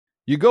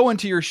You go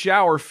into your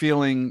shower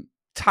feeling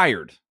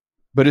tired,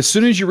 but as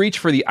soon as you reach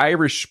for the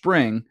Irish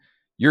Spring,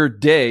 your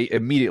day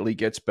immediately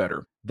gets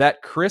better.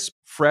 That crisp,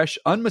 fresh,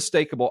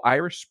 unmistakable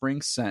Irish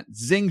Spring scent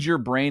zings your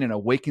brain and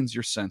awakens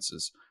your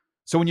senses.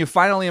 So when you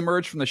finally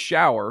emerge from the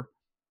shower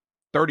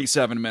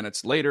 37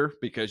 minutes later,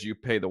 because you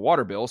pay the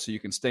water bill so you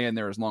can stay in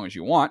there as long as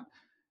you want,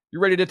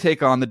 you're ready to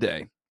take on the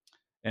day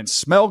and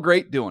smell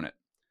great doing it.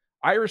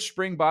 Irish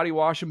Spring Body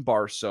Wash and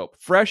Bar Soap.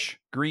 Fresh,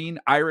 green,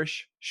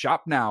 Irish.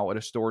 Shop now at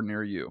a store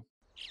near you.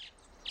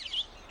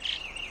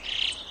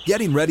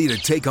 Getting ready to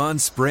take on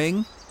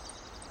spring?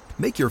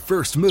 Make your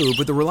first move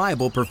with the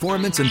reliable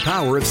performance and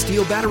power of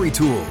Steel battery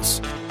tools.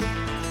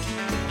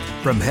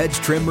 From hedge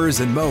trimmers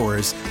and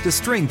mowers to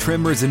string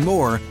trimmers and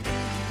more,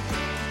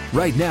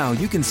 right now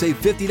you can save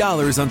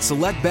 $50 on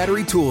select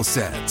battery tool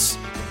sets.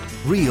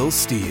 Real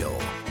Steel.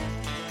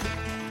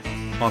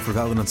 Offer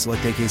valid on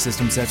select AK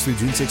system sets through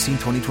June 16,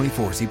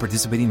 2024. See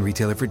participating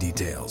retailer for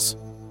details.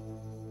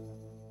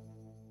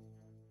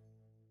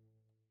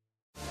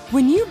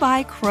 When you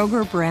buy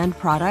Kroger brand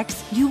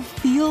products, you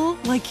feel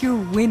like you're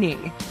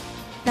winning.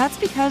 That's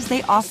because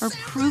they offer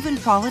proven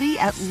quality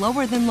at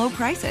lower than low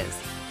prices.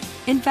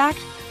 In fact,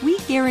 we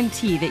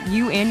guarantee that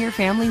you and your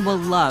family will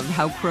love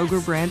how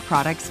Kroger brand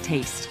products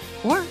taste,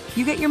 or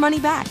you get your money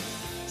back.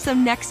 So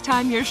next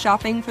time you're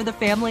shopping for the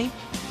family,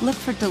 look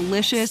for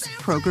delicious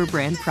Kroger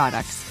brand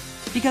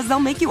products, because they'll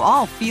make you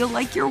all feel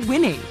like you're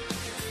winning.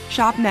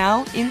 Shop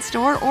now,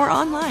 in-store, or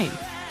online.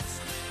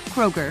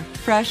 Kroger,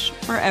 fresh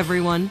for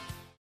everyone.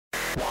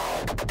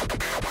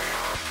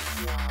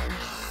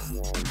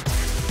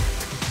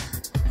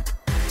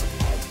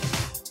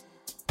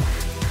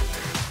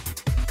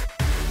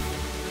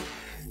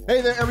 Hey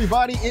there,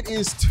 everybody. It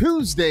is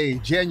Tuesday,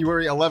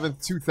 January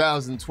 11th,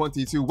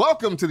 2022.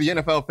 Welcome to the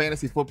NFL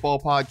Fantasy Football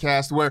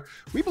Podcast, where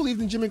we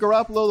believed in Jimmy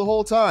Garoppolo the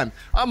whole time.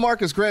 I'm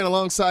Marcus Grant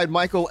alongside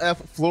Michael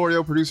F.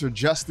 Florio. Producer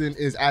Justin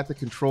is at the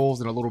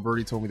controls, and a little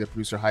birdie told me that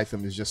producer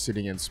Hytham is just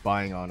sitting in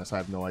spying on us. I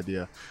have no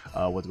idea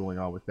what's going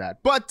on with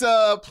that. But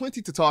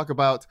plenty to talk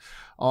about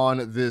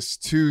on this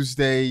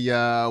Tuesday.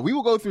 We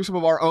will go through some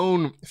of our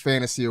own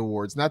fantasy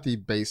awards, not the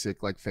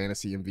basic like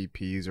fantasy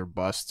MVPs or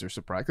busts or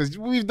surprise, because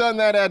we've done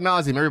that ad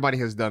nauseum. Everybody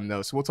has done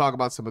those. So we'll talk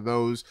about some of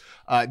those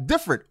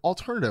different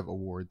alternative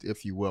awards,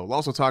 if you will. We'll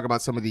also talk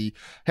about some of the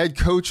head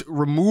coach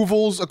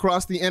removals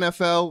across the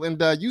NFL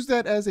and use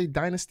that as a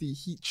dynasty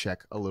heat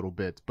check a little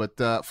bit.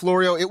 But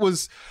Florio, it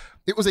was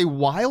a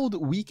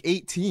wild week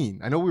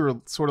 18. I know we were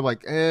sort of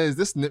like, is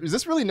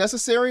this really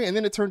necessary? And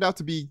then it turned out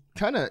to be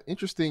kind of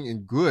interesting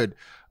and good.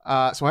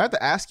 So I have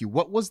to ask you,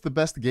 what was the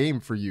best game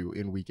for you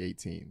in week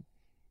 18?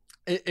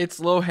 It's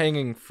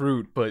low-hanging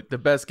fruit, but the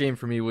best game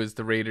for me was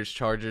the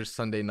Raiders-Chargers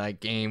Sunday night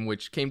game,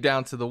 which came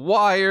down to the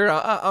wire.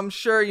 I'm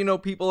sure,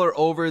 people are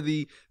over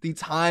the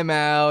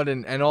timeout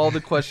and all the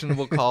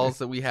questionable calls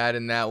that we had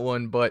in that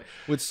one, but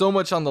with so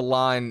much on the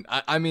line,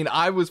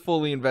 I was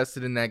fully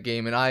invested in that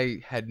game, and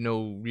I had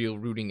no real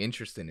rooting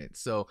interest in it.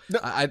 So no.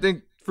 I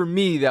think for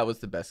me, that was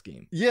the best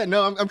game. Yeah,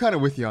 no, I'm kind of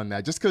with you on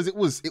that, just because it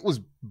was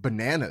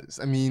bananas.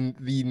 I mean,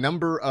 the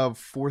number of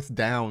fourth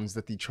downs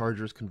that the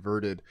Chargers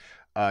converted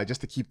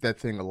just to keep that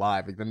thing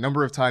alive. Like the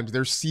number of times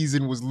their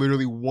season was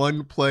literally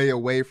one play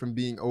away from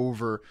being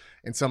over,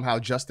 and somehow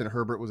Justin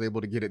Herbert was able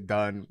to get it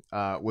done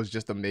was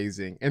just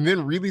amazing. And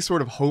then really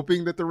sort of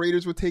hoping that the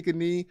Raiders would take a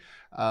knee.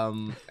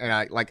 And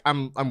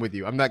I'm with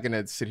you. I'm not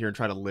gonna sit here and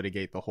try to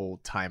litigate the whole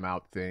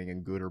timeout thing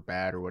and good or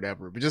bad or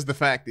whatever. But just the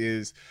fact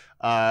is,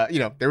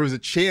 there was a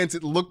chance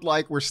it looked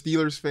like where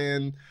Steelers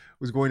fan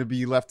was going to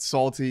be left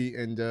salty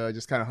and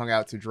just kind of hung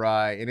out to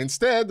dry. And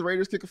instead, the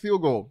Raiders kick a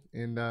field goal,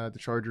 and the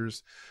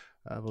Chargers.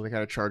 They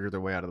kind of chargered their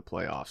way out of the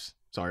playoffs.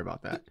 Sorry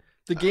about that.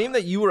 The game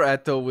that you were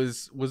at, though,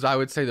 was I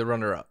would say the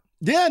runner-up.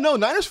 Yeah, no,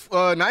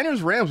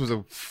 Niners-Rams was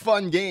a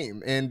fun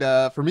game. And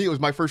for me, it was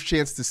my first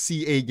chance to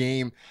see a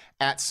game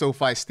at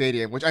SoFi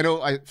Stadium, which I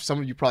know some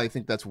of you probably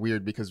think that's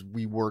weird because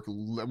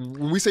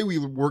when we say we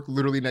work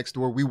literally next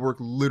door, we work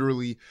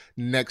literally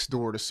next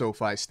door to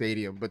SoFi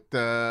Stadium. But,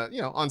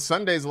 on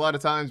Sundays, a lot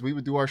of times we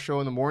would do our show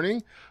in the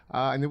morning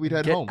and then we'd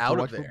head home to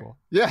watch football.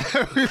 Yeah,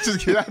 we'd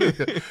just get out of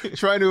there,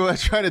 trying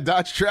to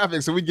dodge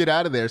traffic. So we'd get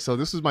out of there. So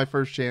this was my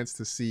first chance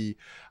to see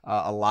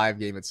a live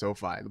game at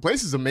SoFi. The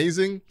place is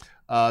amazing.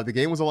 The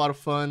game was a lot of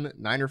fun.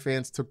 Niner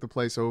fans took the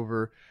place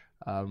over.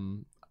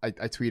 I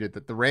tweeted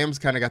that the Rams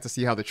kind of got to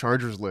see how the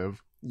Chargers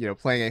live,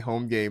 playing a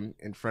home game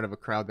in front of a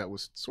crowd that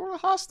was sort of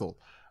hostile.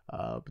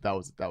 But that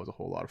was a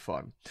whole lot of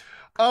fun.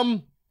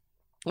 I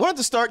wanted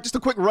to start just a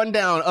quick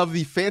rundown of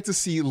the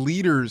fantasy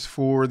leaders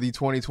for the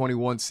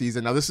 2021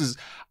 season. Now,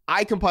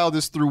 I compiled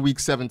this through week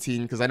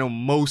 17 because I know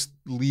most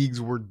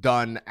leagues were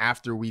done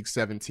after week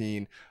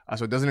 17.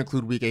 So it doesn't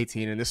include week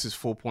 18, and this is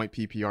full point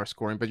PPR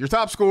scoring. But your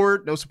top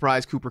scorer, no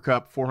surprise, Cooper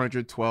Kupp,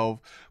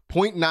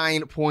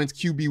 412.9 points.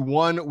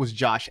 QB1 was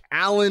Josh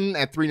Allen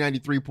at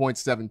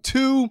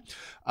 393.72.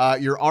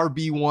 Your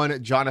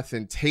RB1,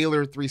 Jonathan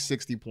Taylor,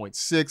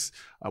 360.6.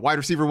 Wide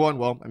receiver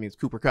one, it's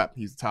Cooper Kupp.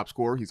 He's the top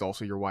scorer. He's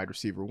also your wide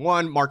receiver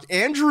one. Mark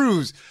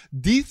Andrews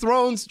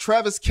dethrones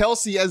Travis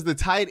Kelce as the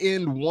tight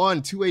end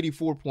one,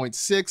 284.9.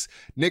 160.6.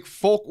 Nick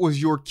Folk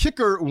was your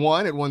kicker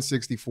 1 at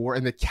 164.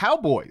 And the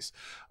Cowboys,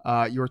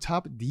 your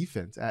top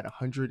defense at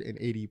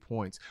 180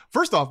 points.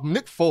 First off,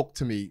 Nick Folk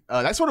to me,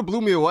 that sort of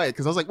blew me away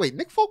because I was like, wait,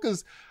 Nick Folk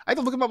is, I had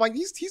to look him up, like,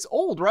 he's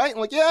old, right? I'm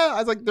like, yeah. I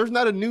was like, there's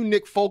not a new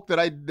Nick Folk that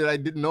I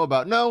didn't know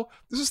about. No,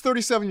 this is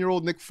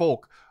 37-year-old Nick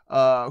Folk.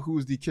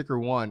 Who's the kicker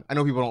 1. I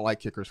know people don't like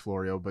kickers,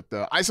 Florio, but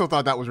I still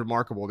thought that was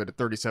remarkable that at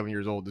 37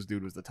 years old, this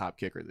dude was the top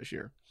kicker this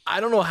year.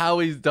 I don't know how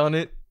he's done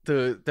it.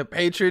 The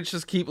Patriots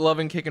just keep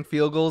loving kicking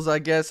field goals, I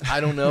guess. I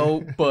don't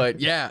know. But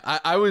yeah,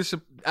 I was,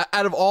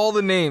 out of all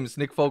the names,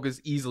 Nick Folk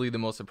is easily the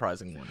most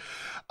surprising one.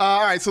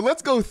 All right, so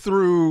let's go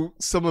through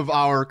some of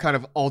our kind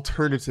of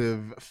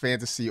alternative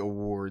fantasy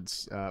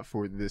awards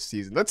for this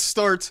season. Let's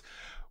start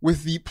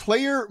with the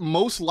player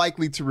most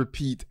likely to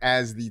repeat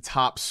as the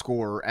top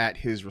scorer at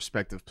his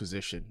respective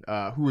position.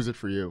 Who is it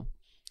for you?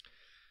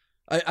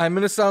 I'm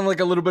going to sound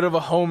like a little bit of a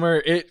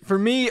homer. For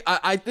me,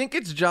 I think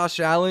it's Josh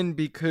Allen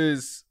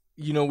because,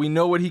 you know, we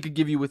know what he could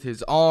give you with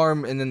his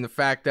arm, and then the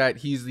fact that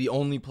he's the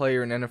only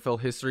player in NFL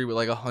history with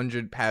like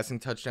 100 passing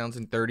touchdowns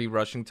and 30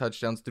 rushing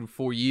touchdowns through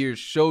 4 years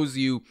shows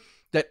you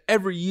that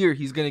every year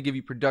he's going to give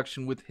you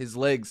production with his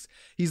legs.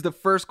 He's the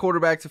first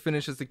quarterback to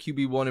finish as the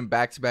QB1 in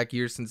back-to-back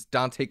years since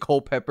Dante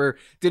Culpepper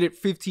did it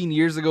 15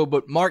 years ago.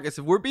 But Marcus,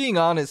 if we're being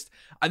honest,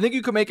 I think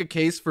you could make a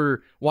case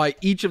for why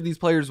each of these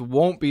players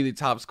won't be the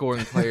top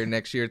scoring player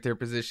next year at their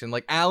position.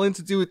 Like Allen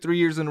to do it 3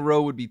 years in a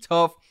row would be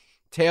tough.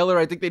 Taylor,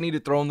 I think they need to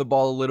throw him the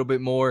ball a little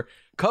bit more.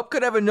 Kupp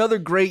could have another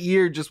great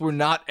year just where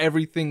not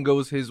everything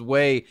goes his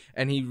way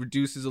and he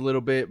reduces a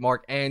little bit.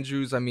 Mark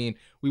Andrews, I mean,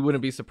 we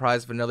wouldn't be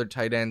surprised if another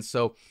tight end.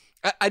 So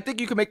I think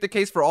you can make the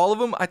case for all of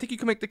them. I think you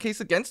can make the case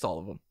against all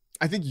of them.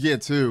 I think you can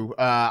too.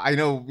 I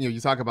know, you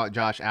talk about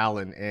Josh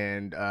Allen,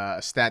 and a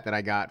stat that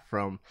I got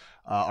from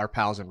our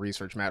pals in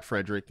research, Matt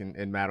Frederick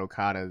and Matt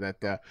Okada,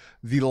 that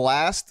the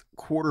last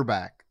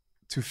quarterback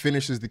to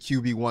finish as the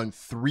QB1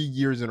 3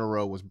 years in a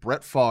row was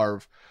Brett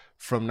Favre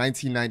from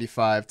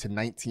 1995 to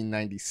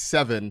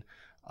 1997.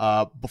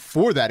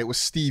 Before that, it was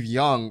Steve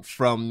Young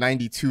from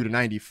 92 to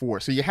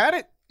 94. So you had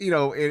it,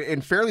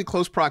 in fairly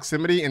close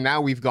proximity, and now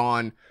we've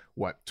gone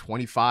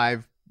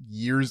 25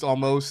 years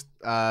almost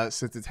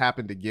since it's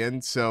happened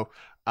again. So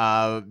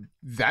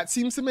that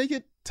seems to make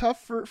it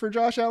tough for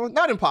Josh Allen.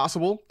 Not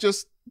impossible,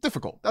 just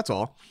difficult. That's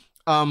all.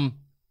 I'm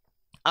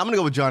going to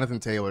go with Jonathan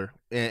Taylor.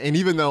 And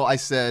even though I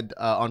said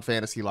on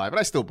Fantasy Live, and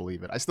I still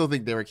believe it, I still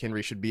think Derrick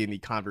Henry should be in the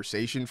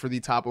conversation for the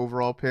top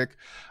overall pick.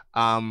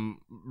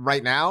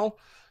 Right now,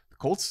 the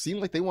Colts seem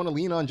like they want to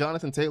lean on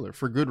Jonathan Taylor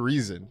for good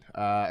reason.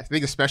 I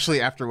think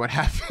especially after what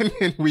happened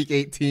in Week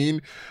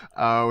 18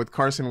 with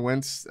Carson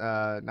Wentz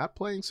not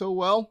playing so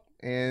well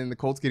and the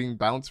Colts getting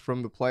bounced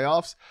from the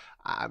playoffs.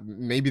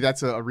 Maybe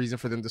that's a reason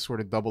for them to sort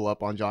of double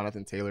up on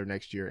Jonathan Taylor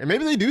next year. And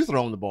maybe they do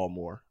throw him the ball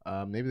more.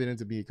 Maybe they need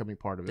to be becoming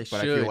part of it.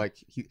 But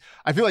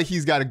I feel like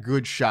he's got a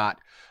good shot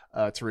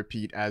to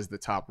repeat as the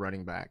top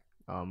running back.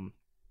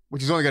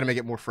 Which is only going to make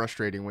it more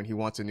frustrating when he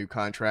wants a new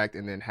contract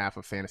and then half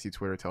of fantasy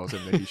Twitter tells him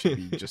that he should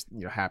be just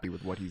happy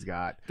with what he's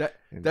got.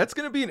 That's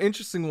going to be an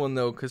interesting one,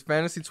 though, because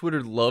fantasy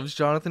Twitter loves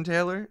Jonathan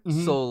Taylor.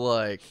 Mm-hmm. So,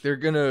 like,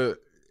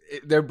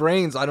 their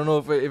brains, I don't know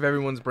if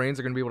everyone's brains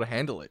are going to be able to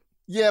handle it.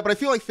 Yeah, but I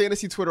feel like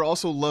fantasy Twitter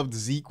also loved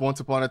Zeke once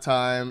upon a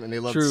time, and they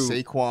loved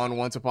Saquon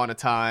once upon a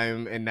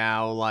time, and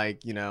now,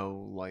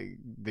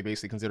 they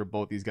basically consider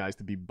both these guys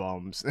to be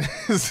bums.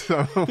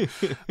 So,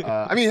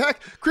 I mean,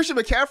 heck, Christian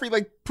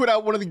McCaffrey, put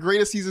out one of the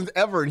greatest seasons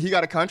ever, and he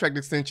got a contract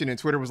extension, and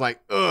Twitter was like,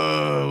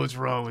 "Oh, what's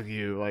wrong with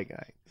you?"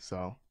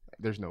 So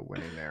there's no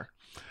winning there.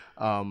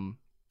 All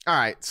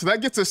right, so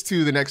that gets us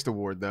to the next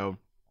award, though.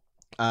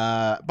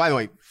 By the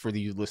way, for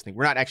you listening,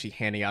 we're not actually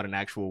handing out an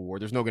actual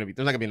award. There's not going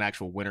to be an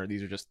actual winner.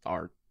 These are just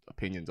our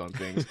opinions on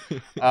things.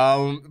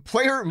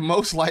 Player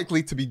most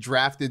likely to be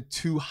drafted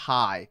too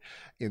high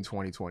in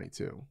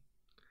 2022.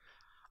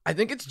 I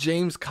think it's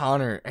James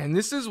Conner, and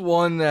this is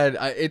one that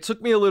it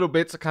took me a little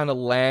bit to kind of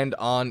land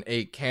on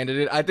a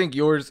candidate. I think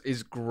yours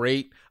is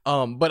great,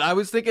 but I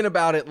was thinking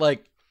about it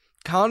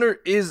Connor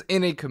is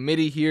in a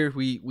committee here.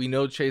 We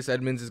know Chase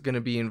Edmonds is going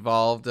to be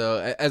involved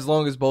as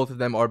long as both of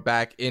them are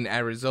back in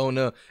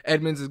Arizona.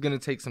 Edmonds is going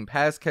to take some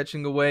pass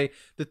catching away.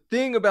 The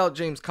thing about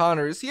James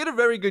Conner is he had a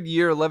very good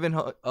year,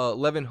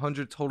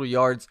 1,100 total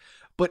yards,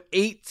 but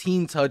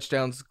 18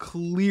 touchdowns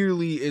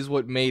clearly is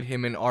what made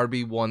him an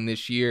RB1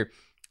 this year.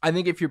 I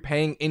think if you're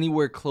paying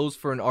anywhere close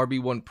for an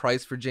RB1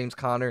 price for James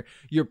Conner,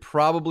 you're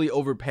probably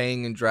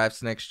overpaying in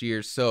drafts next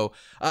year. So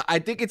I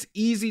think it's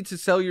easy to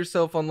sell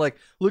yourself on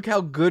look how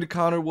good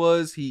Conner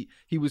was. He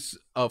was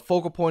a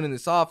focal point in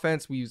this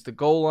offense. We used the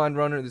goal line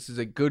runner. This is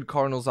a good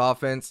Cardinals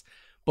offense.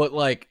 But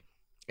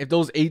if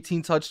those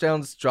 18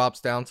 touchdowns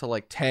drops down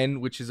to 10,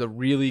 which is a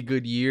really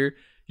good year,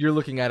 you're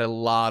looking at a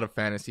lot of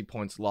fantasy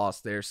points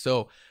lost there.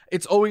 So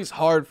it's always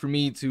hard for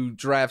me to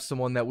draft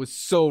someone that was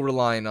so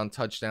reliant on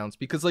touchdowns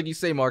because, like you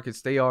say,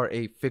 Marcus, they are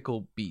a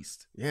fickle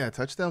beast. Yeah,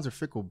 touchdowns are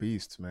fickle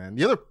beasts, man.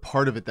 The other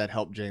part of it that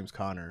helped James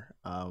Conner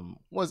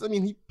was, I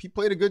mean, he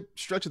played a good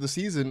stretch of the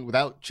season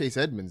without Chase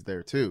Edmonds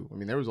there, too. I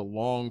mean, there was a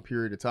long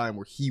period of time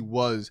where he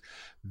was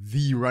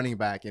the running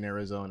back in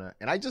Arizona.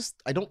 And I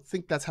don't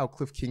think that's how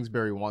Cliff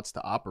Kingsbury wants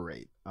to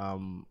operate. I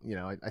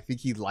think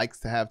he likes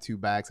to have two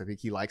backs. I think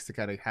he likes to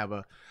kind of have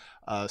a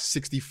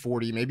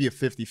 60-40, maybe a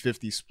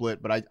 50-50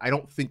 split, but I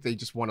don't think they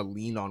just want to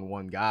lean on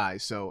one guy.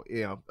 So,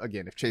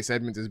 again, if Chase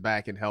Edmonds is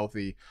back and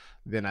healthy,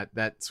 then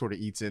that sort of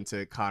eats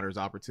into Conner's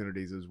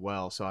opportunities as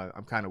well. So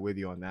I'm kind of with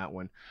you on that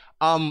one.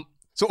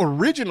 So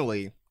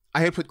originally,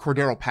 I had put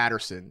Cordero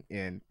Patterson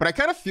in, but I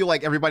kind of feel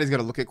like everybody's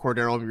going to look at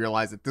Cordero and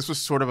realize that this was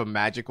sort of a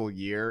magical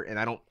year, and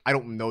I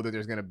don't know that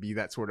there's going to be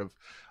that sort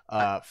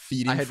of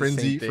feeding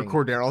frenzy for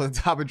Cordero at the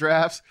top of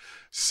drafts.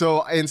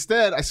 So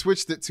instead, I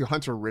switched it to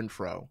Hunter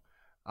Renfrow,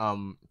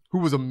 who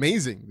was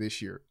amazing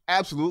this year,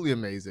 absolutely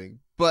amazing,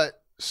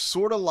 but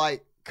sort of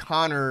like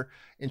Conner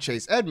and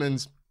Chase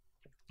Edmonds,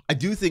 I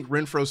do think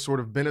Renfrow sort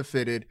of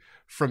benefited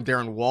from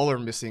Darren Waller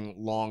missing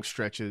long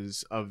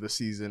stretches of the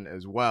season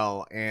as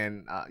well.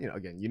 And,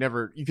 again,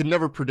 you can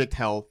never predict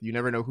health. You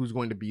never know who's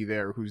going to be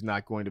there, who's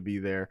not going to be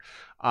there.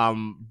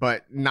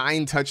 But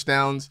 9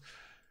 touchdowns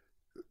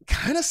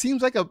kind of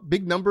seems like a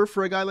big number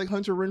for a guy like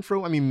Hunter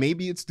Renfrow. I mean,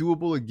 maybe it's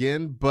doable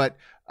again, but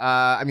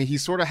he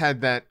sort of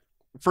had that.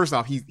 First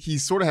off, he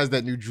sort of has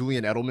that new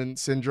Julian Edelman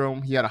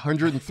syndrome. He had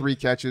 103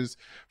 catches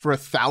for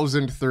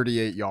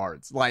 1,038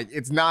 yards. Like,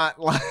 it's not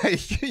like,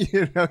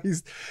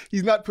 he's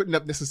not putting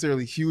up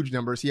necessarily huge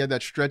numbers. He had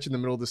that stretch in the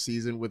middle of the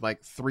season with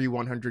like 3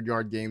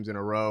 100-yard games in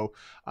a row.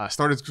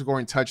 Started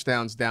scoring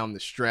touchdowns down the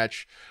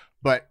stretch.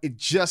 But it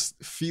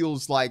just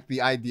feels like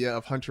the idea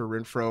of Hunter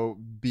Renfrow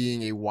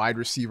being a wide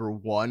receiver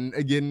 1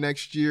 again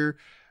next year.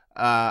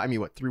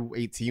 Through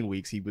 18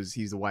 weeks,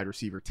 he's the wide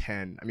receiver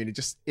 10. I mean,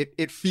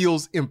 it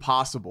feels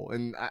impossible.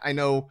 And I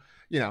know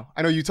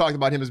you talked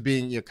about him as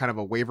being, kind of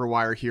a waiver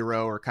wire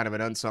hero or kind of an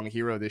unsung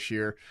hero this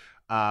year.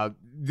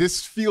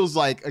 This feels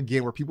like,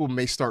 again, where people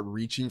may start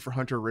reaching for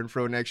Hunter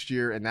Renfrow next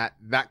year. And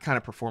that kind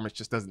of performance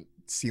just doesn't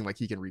seem like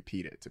he can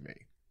repeat it to me.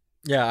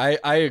 Yeah,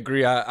 I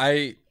agree.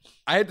 I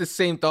had the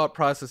same thought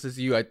process as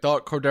you. I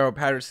thought Cordero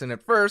Patterson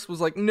at first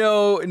was like,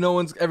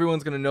 everyone's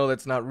gonna know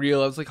that's not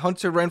real. I was like,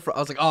 Hunter Renfrow. I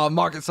was like, oh,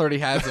 Marcus already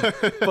has him.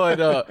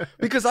 But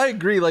because I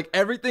agree, like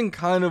everything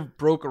kind of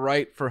broke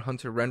right for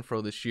Hunter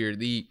Renfrow this year.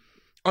 The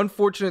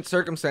unfortunate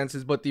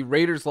circumstances, but the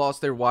Raiders lost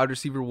their wide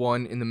receiver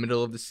 1 in the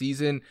middle of the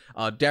season.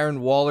 Darren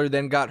Waller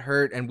then got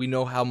hurt, and we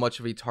know how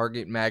much of a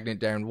target magnet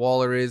Darren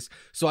Waller is.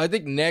 So I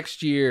think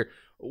next year,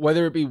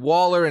 whether it be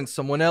Waller and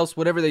someone else,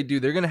 whatever they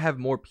do, they're going to have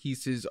more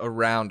pieces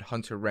around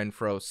Hunter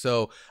Renfrow.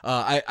 So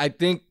I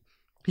think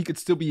he could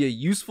still be a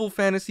useful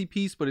fantasy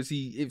piece, but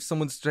if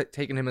someone's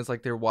taking him as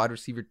like their wide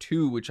receiver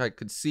 2, which I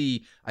could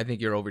see, I think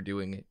you're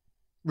overdoing it.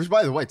 Which,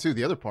 by the way, too,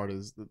 the other part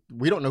is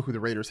we don't know who the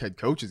Raiders head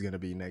coach is going to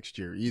be next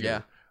year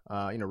either.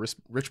 Yeah.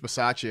 Rich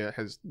Bisaccia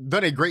has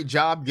done a great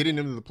job getting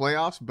into the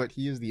playoffs, but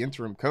he is the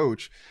interim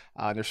coach.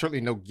 There's certainly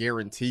no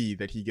guarantee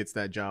that he gets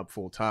that job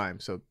full time.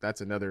 So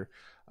that's another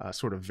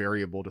sort of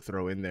variable to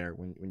throw in there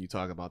when you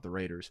talk about the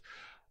Raiders.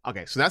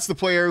 Okay, so that's the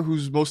player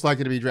who's most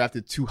likely to be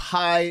drafted too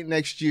high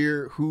next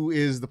year. Who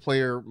is the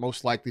player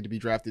most likely to be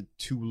drafted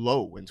too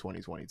low in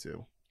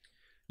 2022?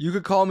 You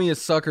could call me a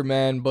sucker,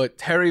 man, but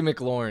Terry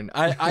McLaurin.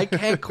 I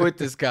can't quit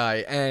this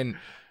guy. And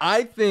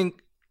I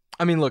think,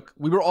 look,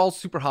 we were all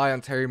super high on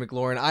Terry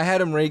McLaurin. I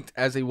had him ranked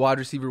as a wide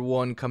receiver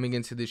 1 coming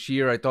into this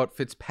year. I thought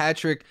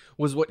Fitzpatrick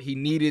was what he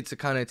needed to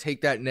kind of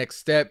take that next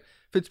step.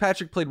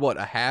 Fitzpatrick played,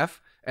 a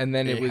half? And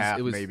then it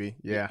was maybe,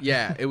 yeah.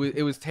 Yeah, it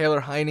was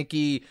Taylor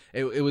Heineke.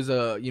 It was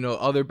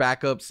other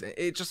backups.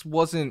 It just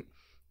wasn't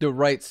the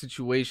right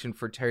situation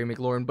for Terry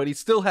McLaurin, but he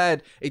still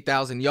had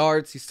 1,000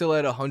 yards. He still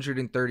had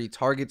 130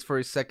 targets for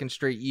his second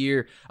straight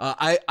year.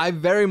 I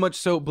very much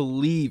so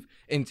believe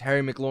in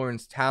Terry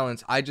McLaurin's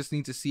talents. I just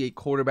need to see a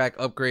quarterback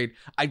upgrade.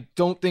 I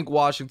don't think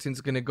Washington's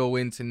going to go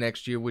into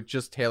next year with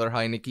just Taylor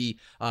Heineke.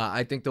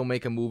 I think they'll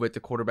make a move at the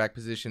quarterback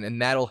position,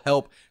 and that'll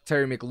help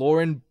Terry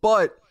McLaurin,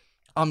 but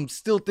I'm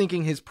still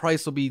thinking his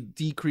price will be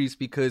decreased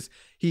because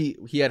he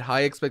had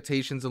high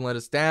expectations and let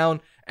us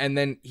down. And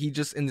then he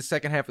just, in the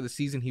second half of the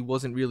season, he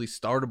wasn't really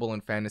startable in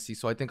fantasy.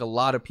 So I think a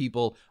lot of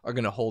people are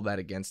going to hold that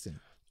against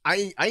him.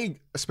 I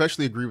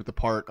especially agree with the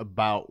part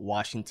about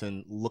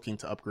Washington looking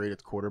to upgrade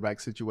its quarterback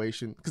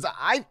situation. Because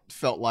I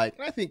felt like,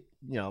 and I think,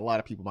 a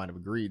lot of people might have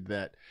agreed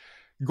that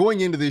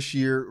going into this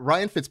year,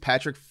 Ryan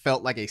Fitzpatrick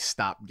felt like a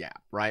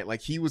stopgap, right?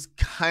 Like he was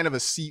kind of a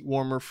seat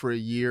warmer for a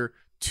year,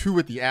 2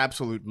 at the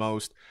absolute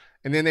most.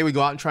 And then they would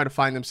go out and try to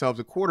find themselves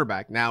a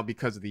quarterback. Now,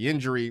 because of the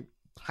injury,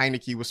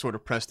 Heineke was sort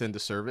of pressed into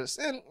service.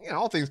 And,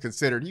 all things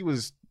considered, he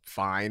was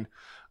fine.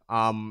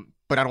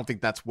 But I don't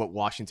think that's what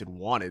Washington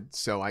wanted.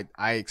 So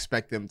I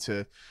expect them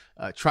to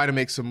try to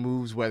make some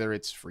moves, whether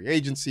it's free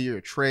agency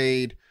or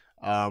trade.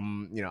 I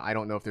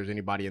don't know if there's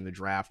anybody in the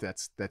draft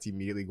that's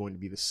immediately going to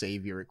be the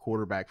savior at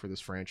quarterback for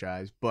this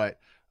franchise. But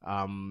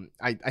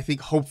I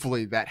think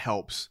hopefully that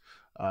helps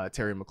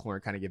Terry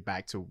McLaurin kind of get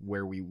back to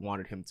where we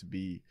wanted him to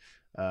be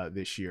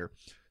this year.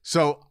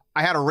 So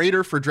I had a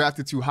Raider for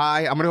drafted too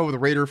high. I'm going to go with a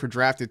Raider for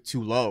drafted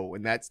too low,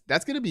 and that's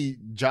going to be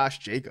Josh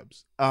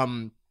Jacobs.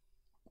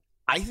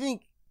 I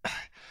think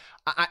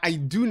I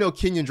do know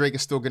Kenyon Drake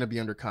is still going to be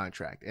under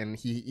contract, and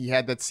he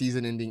had that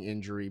season-ending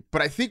injury.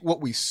 But I think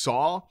what we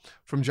saw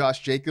from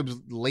Josh Jacobs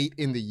late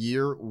in the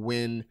year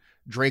when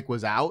Drake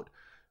was out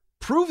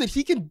proved that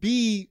he can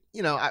be,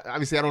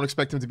 obviously I don't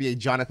expect him to be a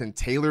Jonathan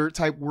Taylor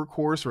type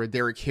workhorse or a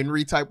Derrick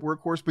Henry type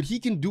workhorse, but he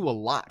can do a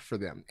lot for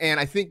them. And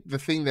I think the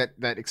thing that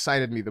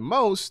excited me the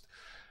most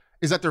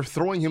is that they're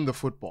throwing him the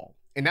football.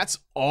 And that's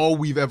all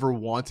we've ever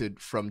wanted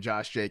from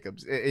Josh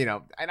Jacobs. And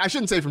I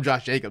shouldn't say from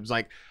Josh Jacobs.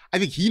 Like, I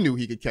think he knew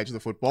he could catch the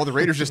football. The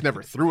Raiders just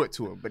never threw it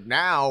to him. But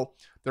now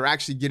they're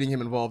actually getting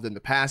him involved in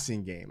the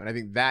passing game. And I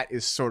think that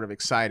is sort of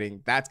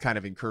exciting. That's kind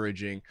of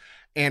encouraging.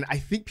 And I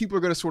think people are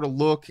going to sort of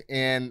look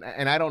and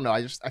I don't know.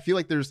 I feel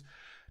like there's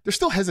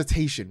still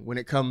hesitation when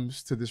it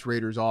comes to this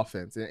Raiders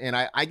offense. And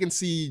I can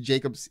see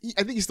Jacobs.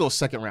 I think he's still a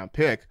second round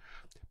pick.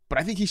 But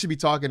I think we should be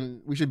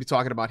talking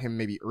about him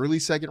maybe early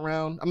second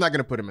round. I'm not going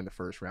to put him in the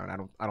first round.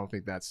 I don't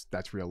think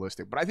that's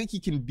realistic. But I think he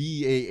can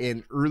be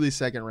an early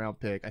second round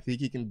pick. I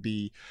think he can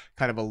be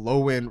kind of a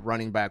low end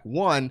running back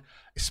one,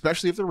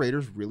 especially if the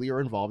Raiders really are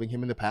involving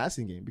him in the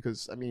passing game.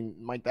 Because I mean,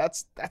 Mike,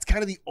 that's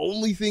kind of the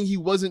only thing he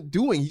wasn't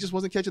doing. He just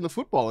wasn't catching the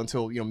football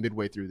until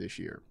midway through this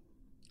year.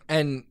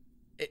 And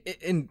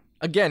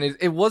again,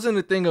 it wasn't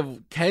a thing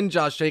of can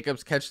Josh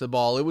Jacobs catch the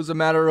ball. It was a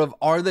matter of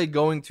are they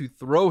going to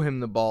throw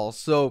him the ball.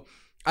 So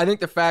I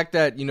think the fact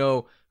that,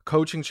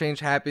 coaching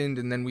change happened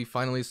and then we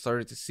finally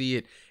started to see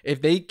it.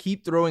 If they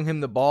keep throwing him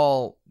the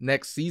ball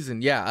next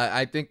season,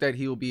 I think that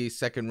he will be a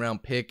second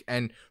round pick.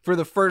 And for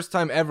the first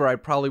time ever, I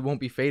probably won't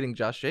be fading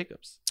Josh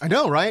Jacobs. I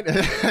know, right?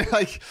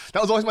 Like,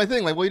 that was always my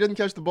thing. Like, well, he didn't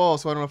catch the ball,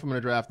 so I don't know if I'm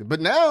going to draft him. But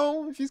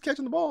now, if he's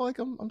catching the ball, like,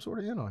 I'm sort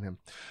of in on him.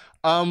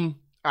 All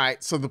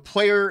right, so the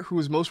player who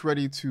is most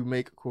ready to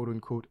make, quote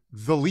unquote,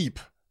 the leap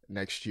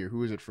next year,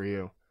 who is it for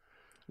you?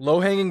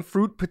 Low-hanging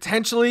fruit,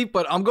 potentially,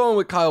 but I'm going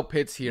with Kyle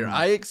Pitts here.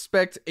 I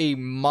expect a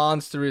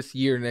monstrous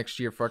year next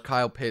year for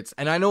Kyle Pitts.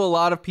 And I know a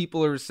lot of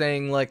people are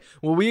saying, like,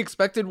 well, we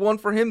expected one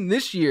for him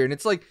this year. And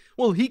it's like,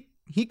 well, he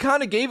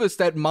kind of gave us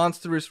that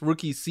monstrous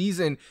rookie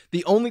season.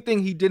 The only thing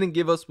he didn't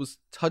give us was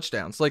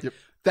touchdowns. Like,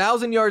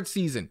 1,000-yard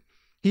season.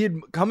 He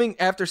had, coming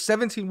after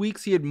 17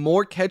 weeks, he had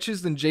more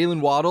catches than Jalen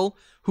Waddle,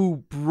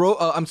 more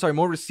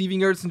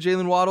receiving yards than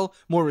Jalen Waddle,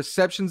 more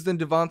receptions than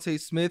Devontae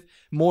Smith,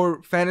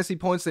 more fantasy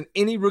points than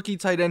any rookie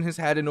tight end has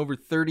had in over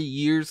 30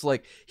 years.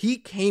 Like, he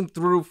came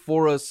through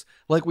for us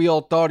like we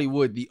all thought he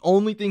would. The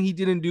only thing he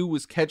didn't do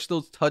was catch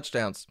those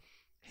touchdowns.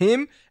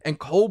 Him and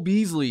Cole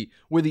Beasley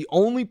were the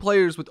only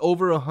players with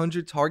over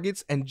 100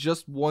 targets and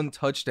just one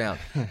touchdown.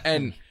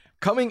 And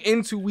coming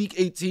into week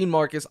 18,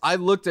 Marcus, I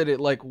looked at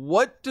it like,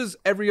 what does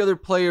every other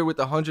player with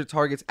 100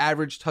 targets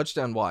average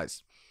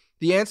touchdown-wise?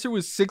 The answer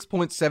was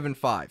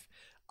 6.75.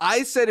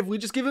 I said if we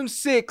just give him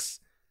 6,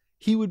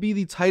 he would be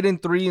the tight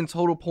end 3 in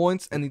total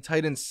points and the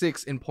tight end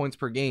 6 in points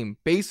per game.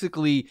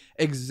 Basically,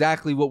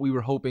 exactly what we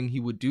were hoping he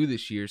would do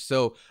this year.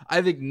 So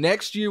I think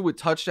next year with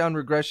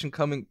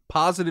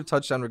positive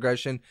touchdown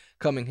regression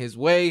coming his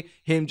way,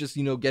 him just,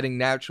 getting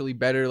naturally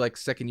better like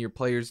second-year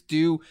players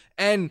do,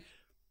 and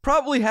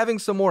probably having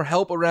some more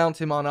help around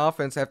him on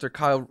offense after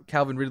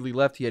Calvin Ridley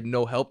left. He had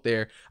no help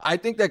there. I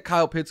think that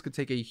Kyle Pitts could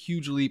take a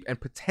huge leap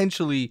and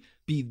potentially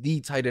be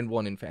the tight end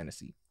 1 in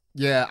fantasy.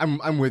 Yeah,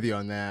 I'm with you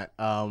on that.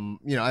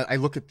 I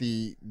look at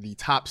the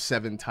top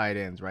 7 tight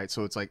ends, right?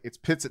 So it's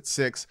Pitts at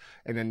 6,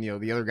 and then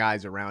the other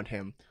guys around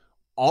him.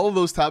 All of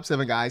those top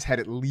 7 guys had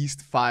at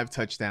least 5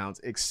 touchdowns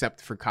except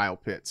for Kyle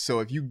Pitts. So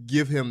if you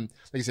give him,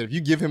 like I said,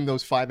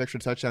 those 5 extra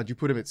touchdowns, you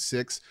put him at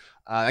 6,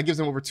 that gives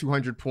him over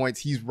 200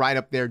 points. He's right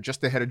up there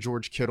just ahead of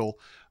George Kittle.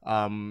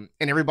 And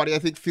everybody, I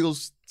think,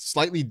 feels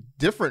slightly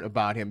different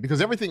about him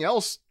because everything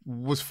else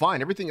was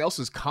fine. Everything else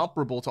is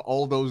comparable to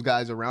all those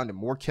guys around him.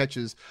 More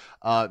catches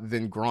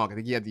than Gronk. I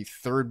think he had the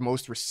 3rd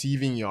most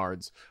receiving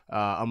yards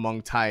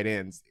among tight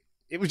ends.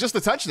 It was just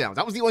the touchdowns.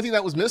 That was the only thing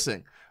that was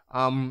missing.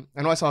 I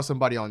know I saw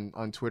somebody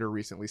on Twitter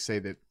recently say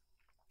that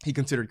he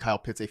considered Kyle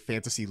Pitts a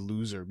fantasy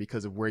loser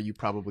because of where you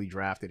probably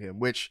drafted him,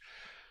 which,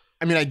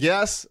 I mean, I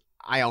guess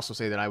I also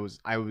say that I was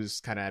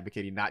kind of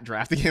advocating not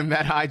drafting him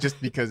that high just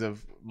because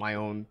of my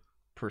own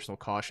personal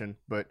caution.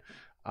 But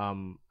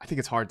I think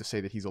it's hard to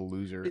say that he's a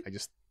loser. He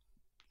just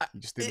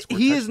didn't score.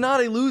 He is not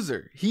a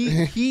loser.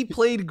 He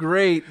played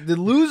great. The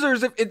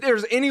losers, if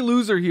there's any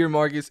loser here,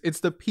 Marcus,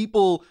 it's the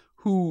people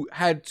who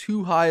had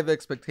too high of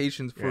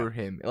expectations for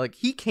him. Like,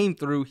 he came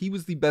through. He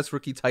was the best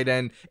rookie tight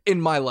end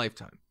in my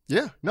lifetime.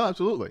 Yeah, no,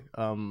 absolutely.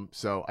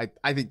 So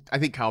I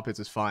think Kyle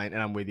Pitts is fine,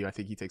 and I'm with you. I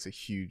think he takes a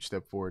huge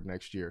step forward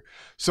next year.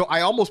 So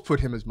I almost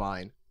put him as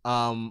mine,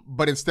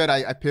 but instead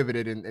I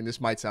pivoted, and this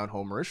might sound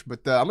homerish, but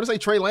I'm going to say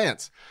Trey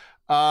Lance,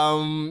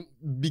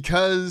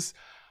 because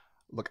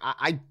look,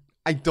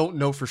 I don't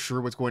know for sure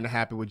what's going to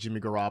happen with Jimmy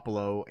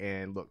Garoppolo.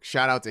 And look,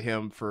 shout out to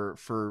him for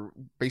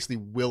basically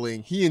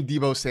he and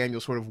Deebo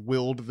Samuel sort of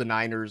willed the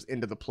Niners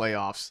into the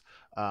playoffs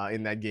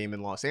in that game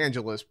in Los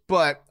Angeles.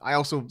 But I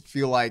also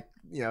feel like,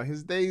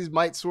 his days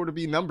might sort of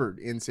be numbered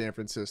in San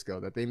Francisco,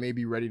 that they may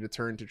be ready to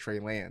turn to Trey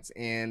Lance.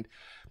 And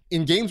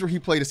in games where he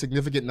played a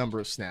significant number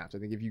of snaps, I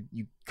think if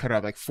you cut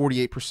out like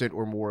 48%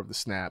 or more of the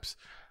snaps,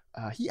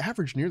 he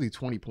averaged nearly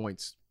 20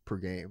 points per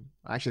game.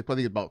 Actually, I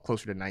think about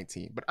closer to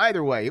 19. But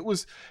either way, it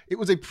was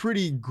a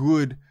pretty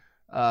good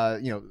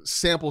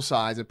sample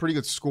size, a pretty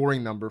good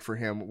scoring number for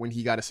him when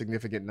he got a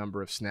significant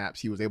number of snaps.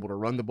 He was able to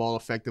run the ball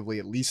effectively,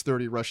 at least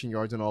 30 rushing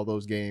yards in all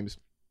those games.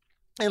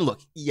 And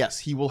look, yes,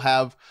 he will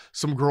have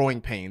some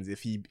growing pains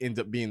if he ends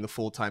up being the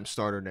full-time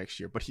starter next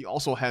year, but he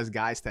also has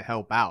guys to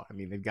help out. I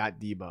mean, they've got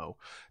Deebo,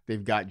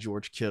 they've got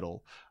George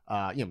Kittle.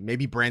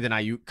 Maybe Brandon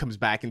Ayuk comes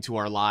back into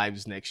our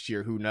lives next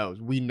year. Who knows?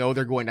 We know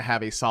they're going to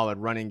have a solid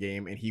running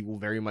game, and he will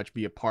very much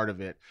be a part of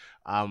it.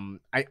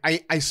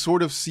 I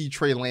sort of see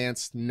Trey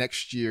Lance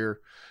next year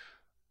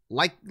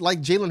like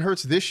Jalen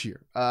Hurts this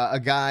year, a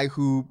guy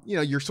who,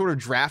 you're sort of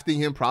drafting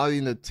him probably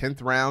in the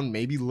 10th round,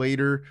 maybe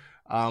later.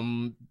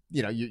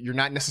 You're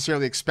not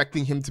necessarily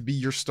expecting him to be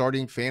your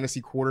starting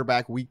fantasy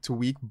quarterback week to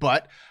week,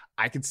 but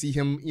I could see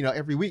him,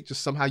 every week,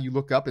 just somehow you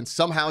look up and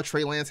somehow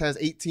Trey Lance has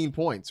 18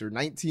 points or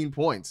 19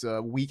 points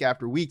week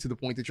after week, to the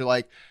point that you're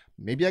like,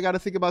 maybe I got to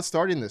think about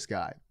starting this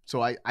guy.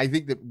 So I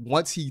think that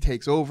once he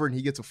takes over and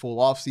he gets a full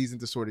off season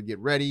to sort of get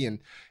ready and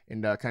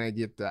kind of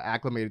get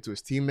acclimated to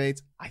his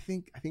teammates, I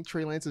think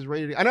Trey Lance is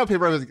ready. I know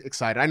people are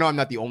excited. I know I'm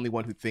not the only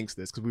one who thinks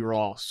this, because we were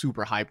all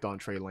super hyped on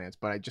Trey Lance,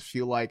 but I just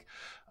feel like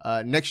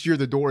next year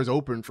the door is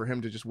open for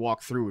him to just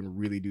walk through and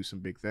really do some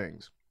big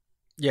things.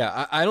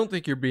 Yeah, I don't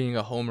think you're being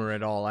a homer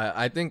at all.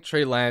 I think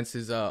Trey Lance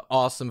is an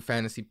awesome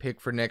fantasy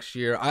pick for next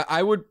year.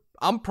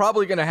 I'm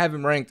probably going to have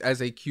him ranked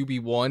as a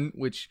QB1,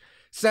 which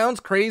sounds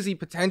crazy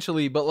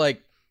potentially, but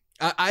like,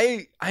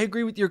 I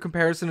agree with your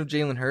comparison of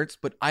Jalen Hurts,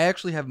 but I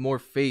actually have more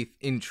faith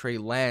in Trey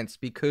Lance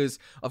because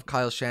of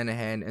Kyle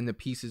Shanahan and the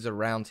pieces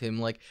around him.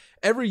 Like,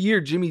 every year,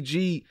 Jimmy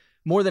G,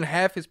 more than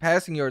half his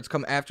passing yards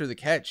come after the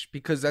catch,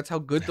 because that's how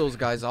good those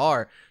guys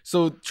are.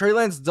 So Trey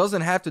Lance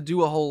doesn't have to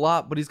do a whole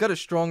lot, but he's got a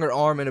stronger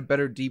arm and a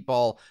better deep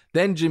ball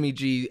than Jimmy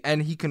G,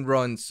 and he can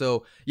run.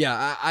 So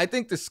yeah, I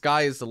think the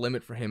sky is the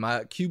limit for him.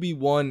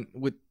 QB1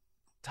 with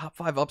top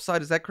 5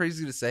 upside. Is that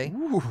crazy to say?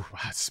 Ooh,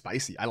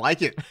 spicy. I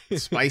like it.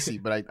 Spicy,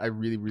 but I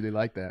really, really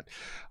like that.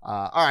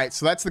 All right,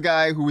 so that's the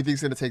guy who we think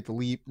is going to take the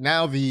leap.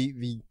 Now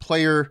the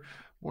player,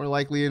 more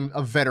likely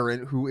a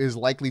veteran, who is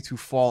likely to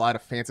fall out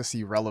of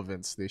fantasy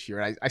relevance this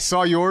year. I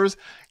saw yours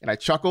and I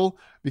chuckle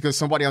because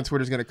somebody on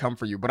Twitter is going to come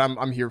for you, but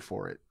I'm here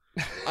for it.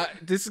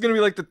 This is going to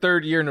be like the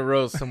 3rd year in a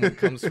row someone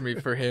comes for me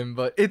for him,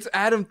 but it's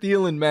Adam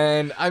Thielen,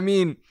 man. I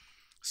mean,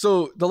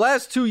 so the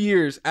last 2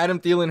 years, Adam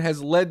Thielen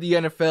has led the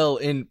NFL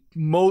in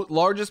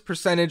largest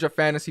percentage of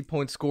fantasy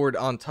points scored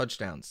on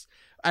touchdowns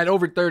at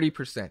over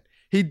 30%.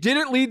 He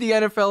didn't lead the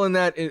NFL in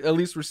that, at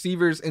least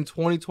receivers, in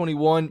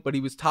 2021, but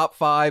he was top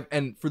 5.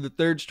 And for the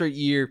 3rd straight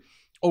year,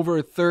 over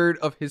a third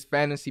of his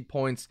fantasy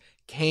points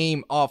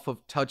came off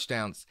of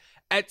touchdowns.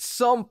 At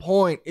some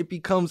point, it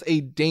becomes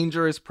a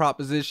dangerous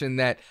proposition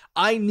that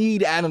I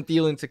need Adam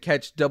Thielen to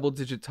catch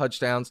double-digit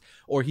touchdowns,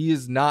 or he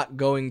is not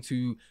going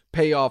to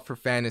pay off for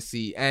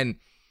fantasy. And,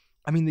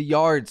 I mean, the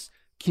yards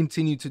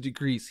continue to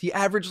decrease. He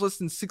averaged less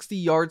than 60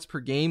 yards per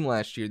game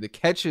last year. The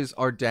catches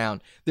are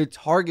down. The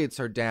targets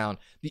are down.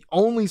 The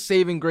only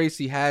saving grace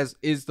he has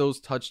is those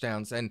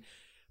touchdowns. And,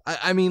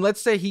 I mean,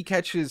 let's say he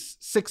catches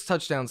 6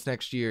 touchdowns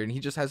next year, and he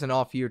just has an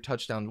off year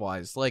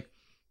touchdown-wise. Like,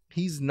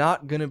 he's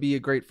not going to be a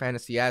great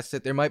fantasy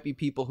asset. There might be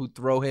people who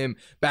throw him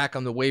back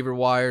on the waiver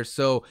wire.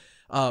 So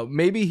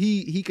maybe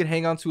he could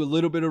hang on to a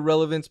little bit of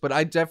relevance, but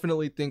I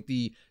definitely think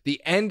the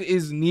end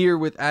is near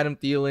with Adam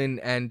Thielen,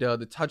 and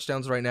the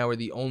touchdowns right now are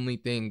the only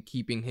thing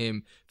keeping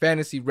him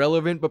fantasy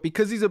relevant. But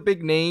because he's a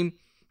big name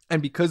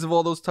and because of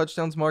all those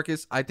touchdowns,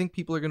 Marcus, I think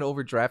people are going to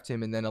overdraft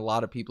him, and then a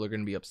lot of people are going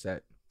to be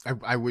upset.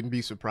 I wouldn't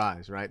be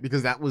surprised, right?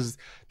 Because that was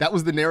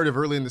the narrative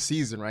early in the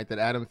season, right? That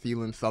Adam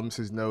Thielen thumbs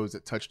his nose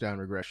at touchdown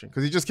regression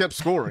because he just kept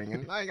scoring,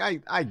 and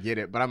I get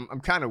it, but I'm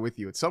kind of with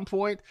you. At some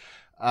point,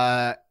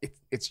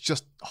 it's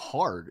just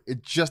hard.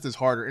 It just is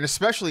harder, and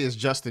especially as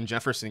Justin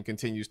Jefferson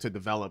continues to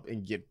develop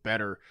and get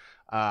better,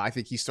 I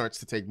think he starts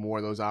to take more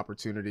of those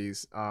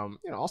opportunities.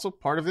 Also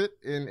part of it,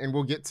 and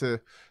we'll get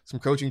to some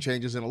coaching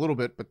changes in a little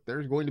bit, but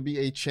there's going to be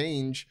a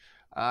change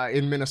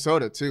in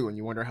Minnesota too, and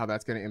you wonder how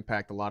that's going to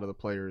impact a lot of the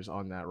players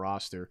on that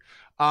roster.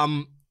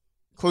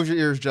 Close your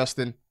ears,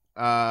 Justin.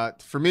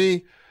 For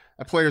me,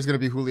 that player is going to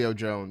be Julio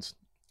Jones,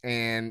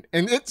 and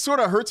it sort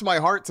of hurts my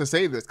heart to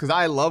say this because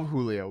I love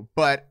Julio,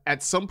 but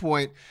at some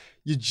point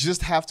you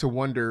just have to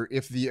wonder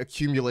if the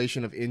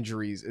accumulation of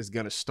injuries is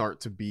going to start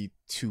to be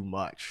too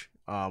much.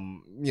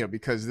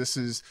 Because this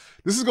is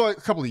going a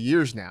couple of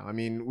years now. I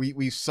mean,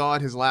 we saw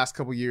it his last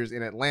couple of years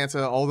in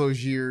Atlanta, all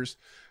those years.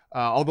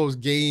 All those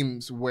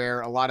games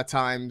where a lot of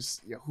times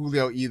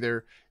Julio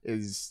either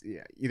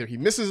he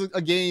misses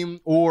a game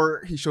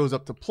or he shows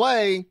up to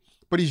play,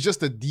 but he's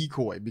just a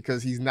decoy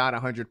because he's not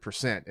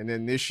 100%. And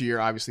then this year,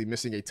 obviously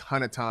missing a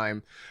ton of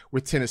time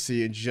with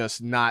Tennessee and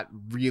just not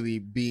really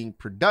being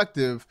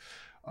productive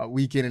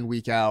week in and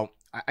week out.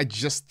 I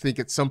just think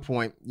at some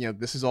point,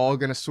 this is all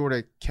going to sort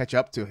of catch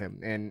up to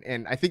him.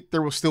 And I think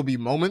there will still be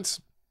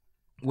moments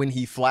when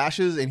he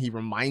flashes and he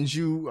reminds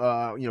you,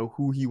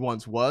 who he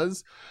once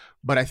was.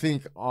 But I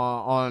think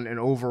on an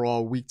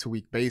overall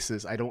week-to-week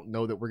basis, I don't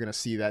know that we're going to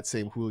see that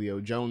same Julio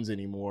Jones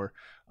anymore.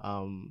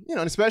 And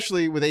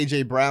especially with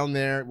A.J. Brown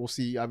there, we'll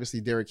see,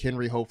 obviously, Derrick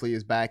Henry hopefully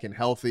is back and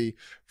healthy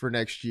for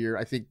next year.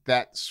 I think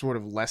that sort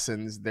of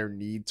lessens their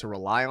need to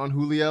rely on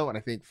Julio. And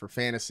I think for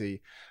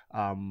fantasy,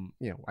 I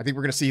think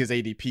we're going to see his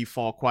ADP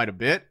fall quite a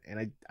bit.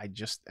 And I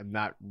just am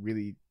not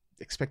really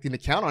expecting to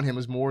count on him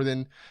as more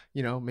than,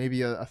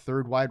 maybe a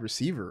third wide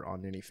receiver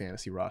on any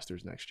fantasy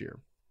rosters next year.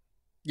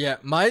 Yeah,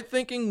 my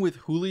thinking with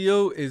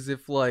Julio is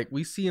if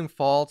we see him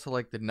fall to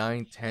the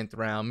 9th, 10th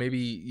round,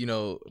 maybe,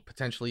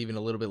 potentially even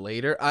a little bit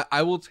later,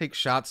 I will take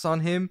shots on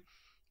him,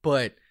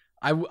 but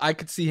I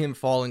could see him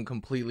falling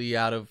completely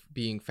out of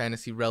being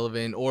fantasy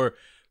relevant, or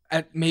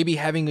at maybe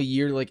having a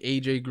year like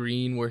AJ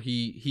Green where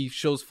he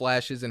shows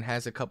flashes and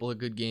has a couple of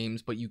good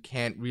games, but you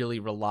can't really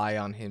rely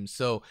on him.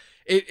 So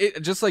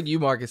it just like you,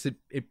 Marcus,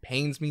 it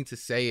pains me to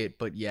say it,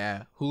 but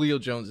yeah, Julio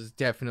Jones is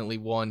definitely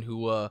one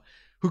who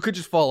could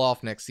just fall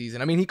off next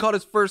season. I mean, he caught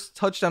his first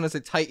touchdown as a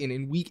Titan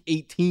in week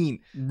 18.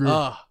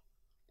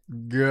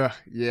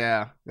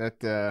 Yeah,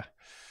 that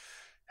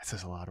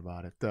says a lot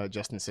about it.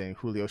 Justin saying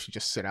Julio should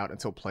just sit out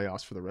until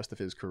playoffs for the rest of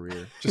his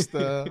career. Just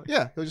he'll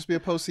just be a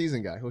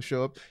postseason guy. He'll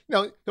show up.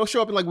 He'll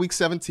show up in week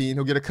 17.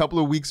 He'll get a couple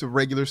of weeks of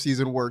regular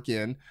season work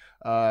in,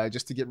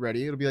 just to get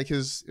ready. It'll be like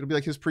his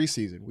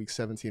preseason, week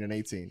 17 and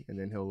 18, and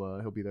then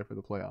he'll be there for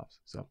the playoffs.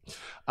 So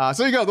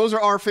there you go. Those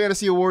are our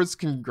fantasy awards.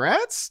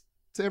 Congrats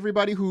to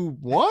everybody who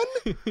won.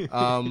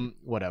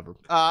 Whatever.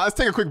 Let's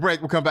take a quick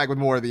break. We'll come back with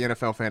more of the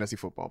NFL Fantasy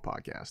Football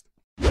Podcast.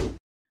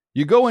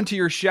 You go into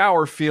your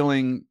shower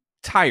feeling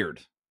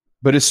tired,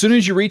 but as soon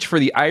as you reach for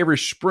the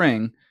Irish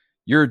Spring,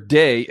 your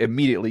day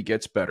immediately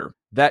gets better.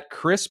 That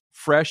crisp,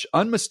 fresh,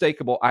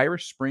 unmistakable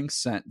Irish Spring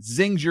scent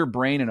zings your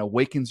brain and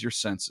awakens your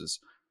senses.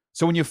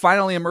 So when you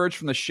finally emerge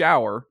from the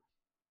shower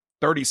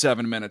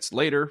 37 minutes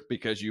later,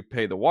 because you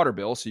pay the water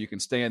bill so you can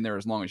stay in there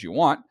as long as you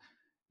want,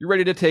 you're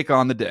ready to take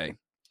on the day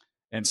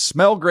and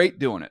smell great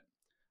doing it.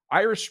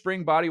 Irish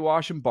Spring Body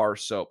Wash and Bar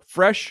Soap.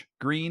 Fresh,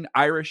 green,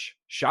 Irish.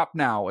 Shop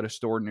now at a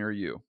store near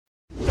you.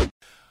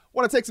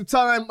 Want to take some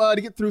time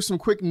to get through some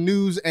quick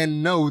news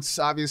and notes.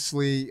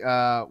 Obviously,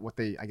 what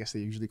they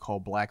usually call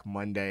Black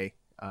Monday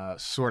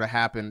sort of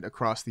happened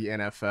across the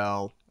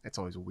NFL. It's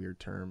always a weird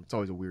term. It's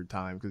always a weird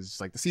time because it's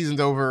the season's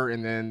over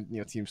and then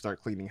teams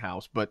start cleaning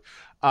house. But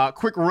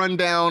quick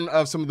rundown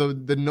of some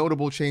of the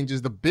notable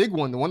changes. The big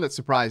one, the one that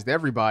surprised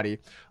everybody,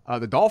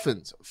 the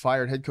Dolphins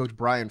fired head coach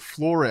Brian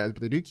Flores,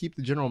 but they do keep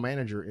the general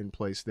manager in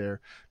place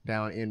there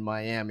down in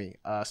Miami.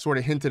 Sort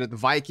of hinted at the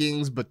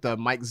Vikings, but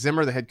Mike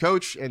Zimmer, the head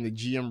coach, and the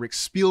GM Rick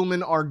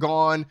Spielman are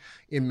gone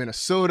in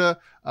Minnesota.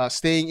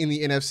 Staying in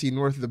the NFC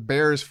North, the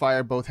Bears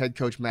fired both head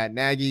coach Matt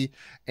Nagy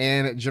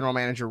and general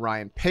manager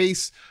Ryan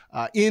Pace.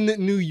 In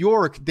New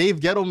York, Dave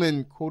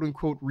Gettleman, quote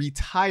unquote,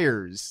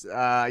 retires.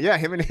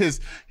 Him and his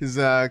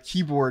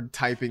keyboard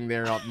typing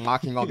there,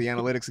 mocking all the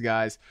analytics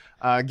guys.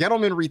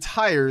 Gettleman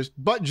retires,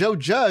 but Joe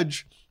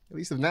Judge, at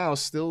least of now,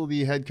 still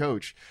the head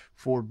coach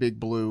for Big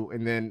Blue.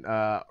 And then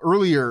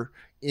earlier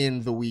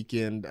in the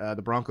weekend,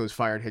 the Broncos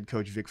fired head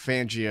coach Vic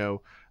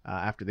Fangio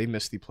after they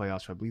missed the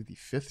playoffs for, I believe, the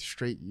 5th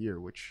straight year,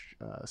 which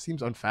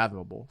seems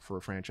unfathomable for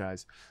a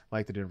franchise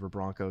like the Denver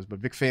Broncos. But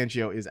Vic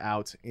Fangio is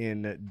out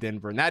in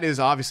Denver. And that is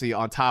obviously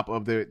on top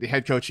of the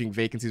head coaching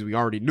vacancies we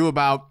already knew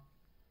about,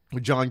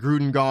 with John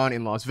Gruden gone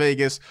in Las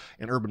Vegas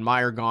and Urban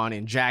Meyer gone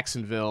in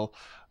Jacksonville.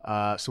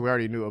 So we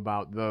already knew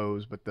about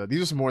those. But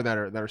these are some more that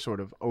are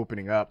sort of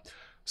opening up.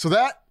 So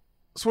that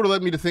sort of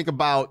led me to think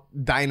about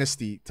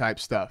dynasty type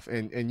stuff.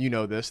 And you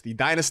know this, the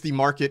dynasty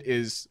market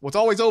is what's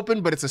always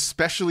open, but it's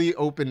especially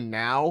open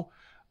now.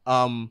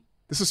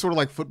 This is sort of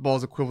like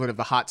football's equivalent of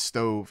the hot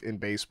stove in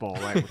baseball,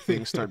 right? Where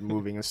things start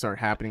moving and start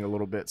happening a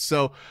little bit.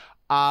 So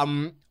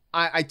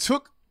I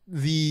took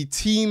the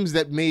teams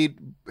that made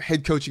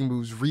head coaching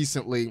moves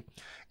recently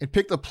and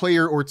picked a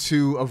player or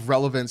two of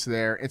relevance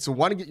there. And so I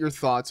want to get your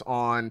thoughts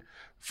on,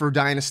 for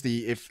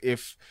dynasty,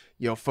 if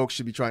folks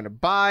should be trying to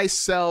buy,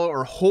 sell,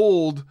 or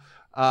hold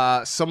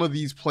some of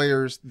these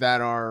players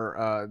that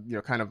are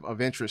kind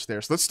of interest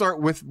there. So let's start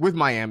with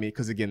Miami,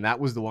 because again, that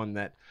was the one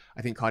that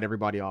I think caught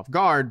everybody off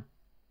guard.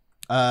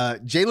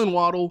 Jalen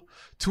Waddle,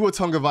 Tua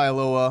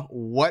Tagovailoa,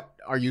 what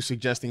are you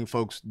suggesting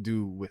folks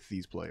do with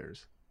these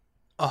players?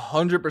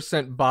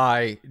 100%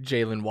 buy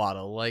Jalen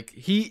Waddle.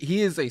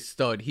 He is a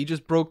stud. He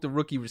just broke the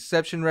rookie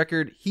reception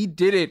record. He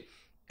did it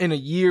in a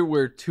year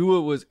where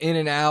Tua was in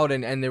and out,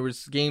 and there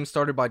was games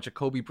started by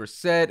Jacoby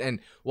Brissett,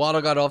 and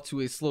Waddle got off to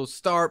a slow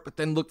start, but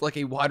then looked like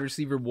a wide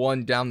receiver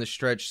one down the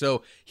stretch.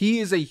 So he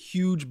is a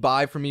huge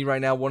buy for me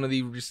right now, one of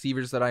the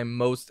receivers that I'm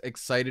most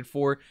excited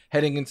for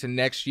heading into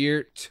next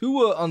year.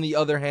 Tua, on the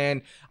other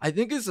hand, I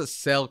think is a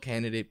sell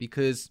candidate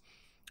because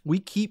we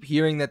keep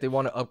hearing that they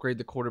want to upgrade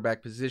the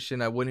quarterback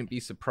position. I wouldn't be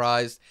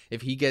surprised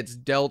if he gets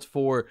dealt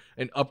for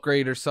an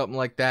upgrade or something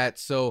like that.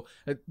 So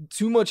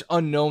too much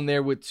unknown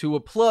there with Tua.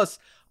 Plus,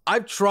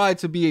 I've tried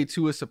to be a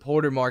Tua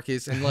supporter,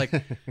 Marcus, and like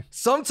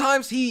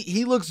sometimes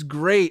he looks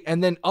great,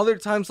 and then other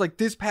times, like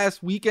this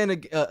past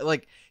weekend,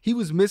 like he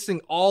was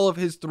missing all of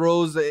his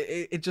throws.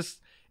 It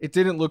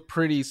didn't look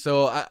pretty.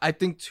 So I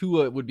think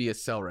Tua would be a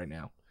sell right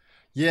now.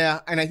 Yeah,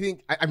 and I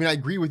think, I mean, I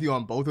agree with you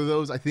on both of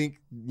those. I think,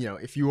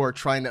 if you are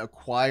trying to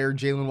acquire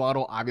Jalen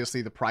Waddle,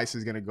 obviously the price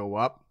is going to go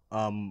up.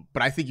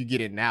 But I think you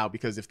get it now,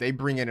 because if they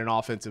bring in an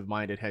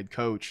offensive-minded head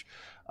coach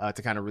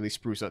to kind of really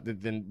spruce up,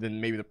 then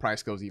maybe the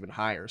price goes even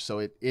higher. So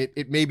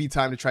it may be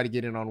time to try to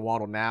get in on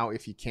Waddle now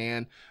if you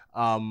can.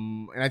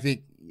 And I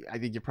think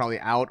you're probably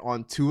out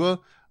on Tua,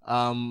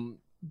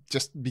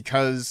 just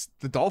because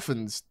the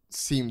Dolphins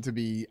seem to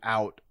be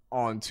out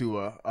on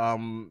Tua.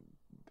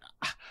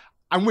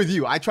 I'm with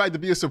you. I tried to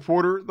be a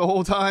supporter the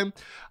whole time,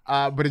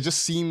 but it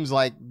just seems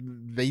like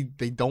they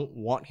don't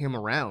want him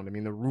around. I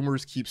mean, the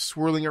rumors keep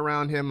swirling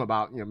around him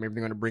about, maybe they're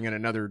going to bring in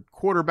another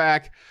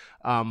quarterback.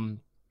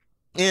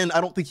 And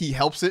I don't think he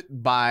helps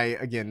it by,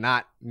 again,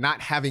 not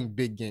having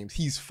big games.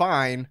 He's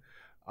fine,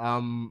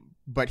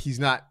 but he's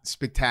not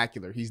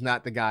spectacular. He's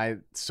not the guy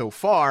so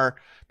far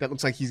that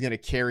looks like he's going to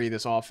carry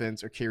this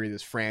offense or carry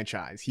this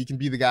franchise. He can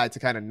be the guy to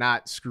kind of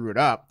not screw it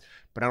up,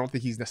 but I don't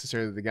think he's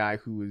necessarily the guy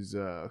who's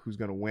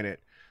going to win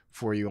it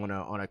for you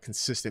on a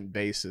consistent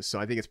basis. So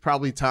I think it's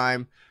probably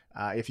time,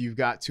 if you've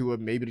got Tua,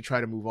 maybe to try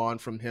to move on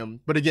from him.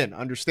 But again,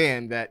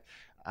 understand that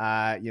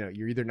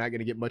you're either not going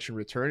to get much in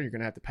return, or you're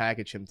going to have to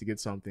package him to get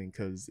something,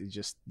 because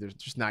there's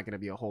just not going to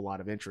be a whole lot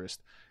of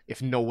interest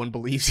if no one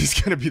believes he's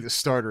going to be the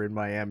starter in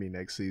Miami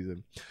next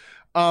season.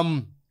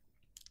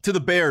 To the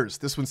Bears,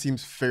 this one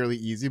seems fairly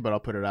easy, but I'll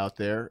put it out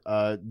there.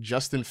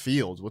 Justin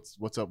Fields,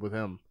 what's up with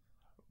him?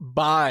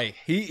 Bye.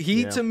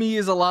 He to me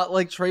is a lot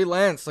like Trey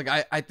Lance. Like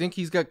I think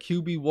he's got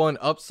QB1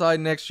 upside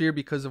next year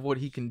because of what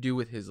he can do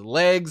with his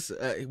legs.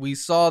 We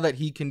saw that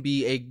he can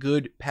be a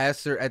good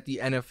passer at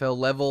the NFL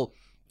level.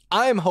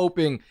 I am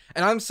hoping,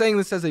 and I'm saying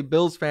this as a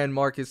Bills fan,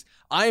 Marcus,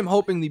 I am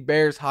hoping the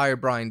Bears hire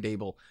Brian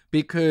Daboll,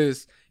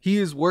 because he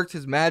has worked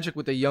his magic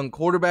with a young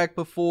quarterback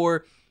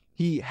before.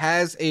 He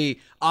has a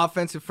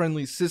offensive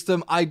friendly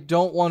system. I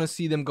don't want to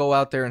see them go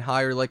out there and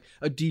hire like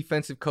a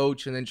defensive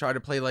coach and then try to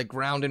play like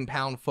ground and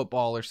pound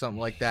football or something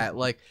like that.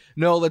 Like,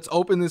 no, let's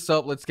open this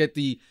up. Let's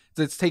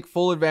take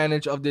full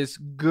advantage of this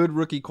good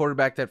rookie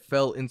quarterback that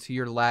fell into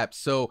your lap.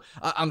 So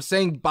I'm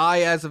saying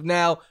buy as of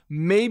now.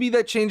 Maybe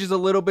that changes a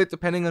little bit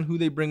depending on who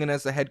they bring in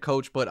as the head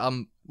coach, but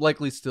I'm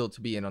likely still to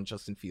be in on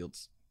Justin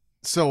Fields.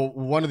 So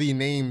one of the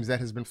names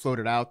that has been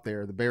floated out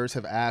there, the Bears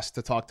have asked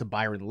to talk to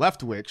Byron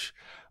Leftwich,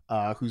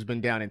 who's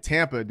been down in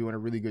Tampa doing a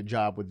really good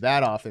job with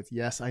that offense.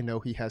 Yes, I know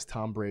he has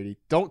Tom Brady.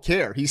 Don't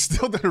care. He's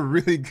still done a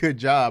really good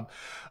job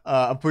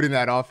of putting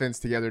that offense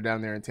together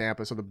down there in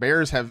Tampa. So the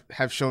Bears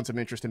have shown some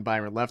interest in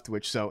Byron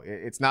Leftwich. So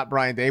it's not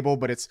Brian Daboll,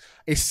 but it's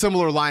a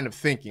similar line of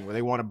thinking where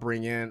they want to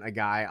bring in a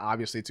guy,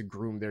 obviously, to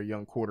groom their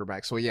young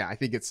quarterback. So yeah, I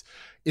think it's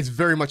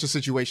very much a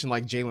situation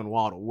like Jalen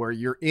Waddle, where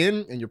you're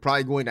in and you're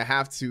probably going to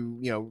have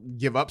to,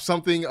 give up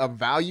something of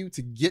value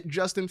to get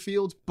Justin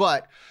Fields.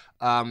 But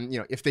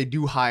if they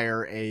do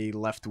hire a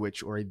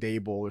Leftwich or a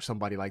Daboll or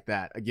somebody like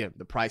that, again,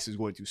 the price is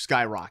going to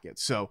skyrocket.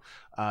 So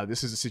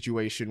this is a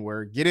situation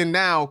where get in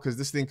now, because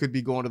this thing could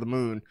be going to the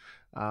moon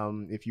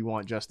if you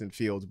want Justin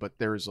Fields. But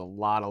there's a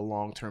lot of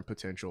long-term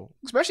potential,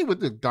 especially with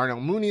the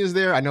Darnell Mooney is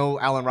there. I know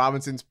Allen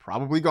Robinson's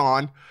probably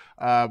gone,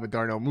 but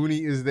Darnell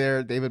Mooney is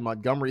there. David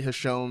Montgomery has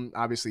shown,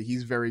 obviously,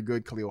 he's very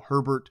good. Khalil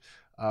Herbert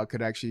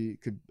could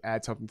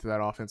add something to that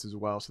offense as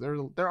well.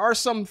 So there are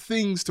some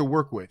things to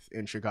work with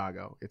in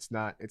Chicago. It's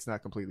not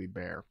completely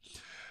bare.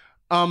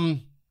 The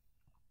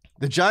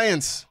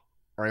Giants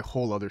are a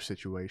whole other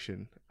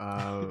situation.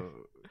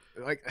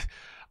 I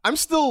am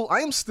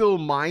still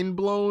mind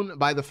blown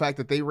by the fact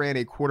that they ran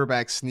a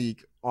quarterback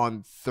sneak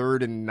on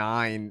 3rd and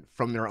 9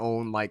 from their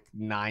own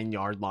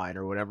 9-yard line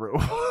or whatever it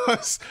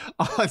was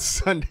on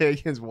Sunday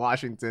against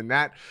Washington.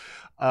 That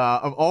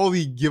of all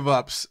the give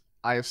ups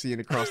I have seen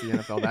across the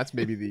NFL, that's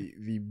maybe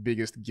the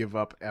biggest give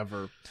up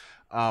ever.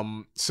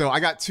 So I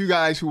got two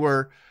guys who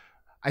are,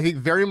 I think,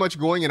 very much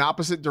going in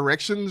opposite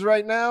directions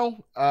right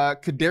now.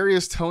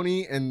 Kadarius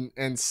Toney and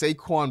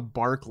Saquon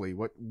Barkley.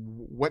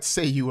 What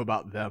say you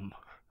about them?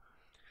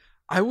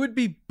 I would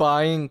be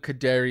buying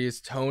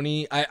Kadarius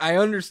Toney. I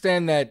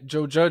understand that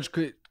Joe Judge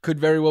could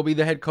very well be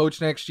the head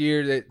coach next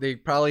year. They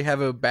probably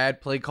have a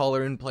bad play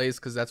caller in place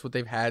because that's what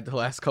they've had the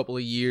last couple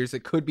of years.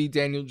 It could be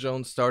Daniel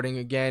Jones starting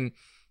again.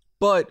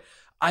 But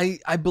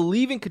I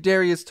believe in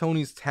Kadarius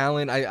Toney's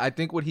talent. I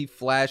think what he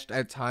flashed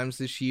at times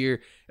this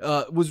year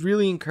was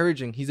really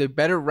encouraging. He's a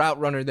better route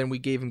runner than we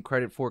gave him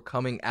credit for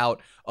coming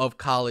out of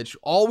college.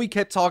 All we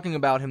kept talking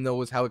about him, though,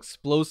 was how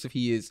explosive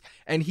he is.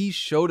 And he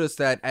showed us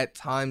that at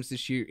times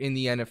this year in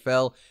the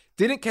NFL.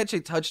 Didn't catch a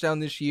touchdown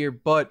this year,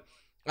 but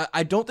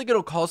I don't think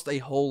it'll cost a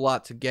whole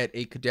lot to get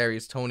a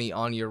Kadarius Toney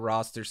on your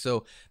roster.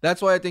 So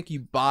that's why I think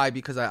you buy,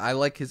 because I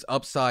like his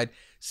upside.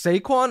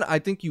 Saquon, I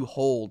think you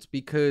hold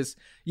because,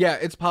 yeah,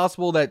 it's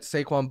possible that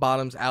Saquon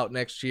bottoms out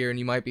next year and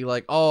you might be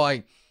like, oh,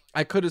 I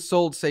could have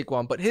sold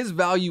Saquon, but his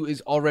value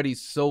is already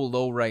so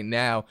low right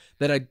now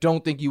that I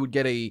don't think you would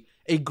get a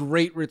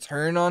great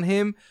return on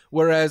him.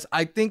 Whereas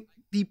I think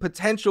the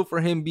potential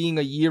for him being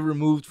a year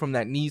removed from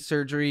that knee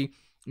surgery,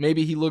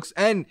 maybe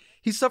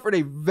he suffered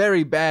a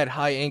very bad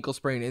high ankle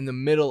sprain in the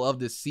middle of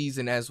the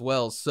season as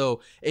well. So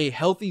a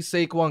healthy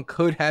Saquon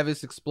could have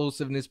his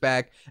explosiveness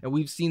back. And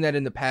we've seen that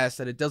in the past,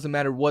 that it doesn't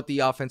matter what the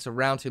offense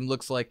around him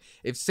looks like.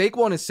 If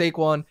Saquon is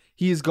Saquon,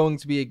 he is going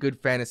to be a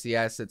good fantasy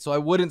asset. So I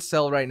wouldn't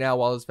sell right now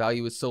while his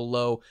value is so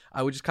low.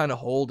 I would just kind of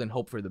hold and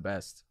hope for the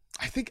best.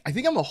 I think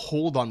I'm a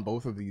hold on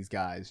both of these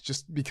guys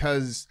just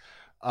because,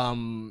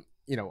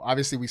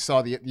 obviously we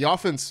saw the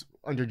offense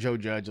under Joe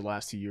Judge the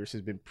last 2 years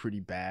has been pretty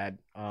bad.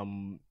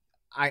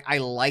 I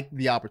like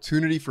the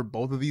opportunity for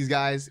both of these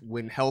guys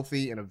when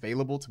healthy and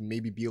available to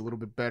maybe be a little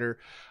bit better.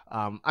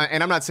 And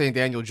I'm not saying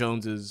Daniel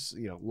Jones is,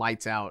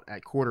 lights out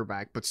at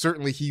quarterback, but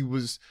certainly he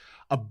was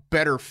a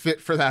better fit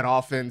for that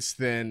offense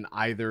than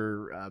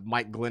either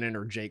Mike Glennon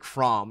or Jake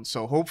Fromm.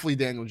 So hopefully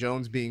Daniel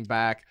Jones being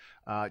back,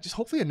 just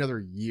hopefully another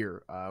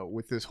year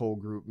with this whole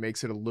group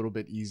makes it a little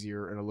bit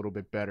easier and a little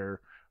bit better.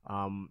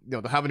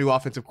 They'll have a new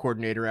offensive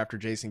coordinator after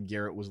Jason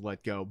Garrett was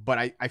let go,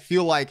 but I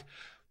feel like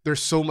there's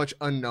so much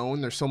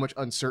unknown, there's so much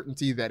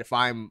uncertainty that if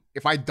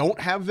I don't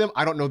have them,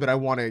 I don't know that I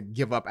want to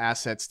give up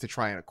assets to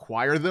try and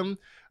acquire them.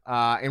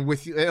 And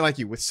with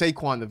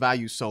Saquon, the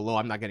value's so low,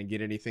 I'm not going to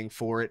get anything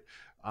for it.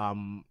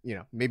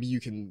 Maybe you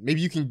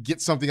can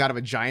get something out of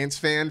a Giants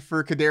fan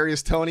for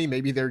Kadarius Toney.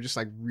 Maybe they're just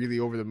like really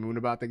over the moon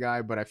about the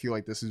guy, but I feel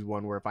like this is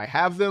one where if I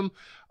have them,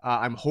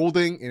 I'm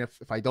holding, and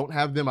if I don't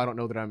have them, I don't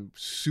know that I'm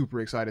super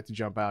excited to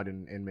jump out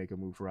and make a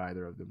move for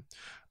either of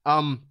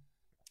them.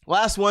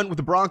 Last one with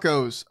the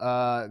Broncos.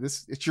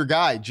 It's your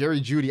guy,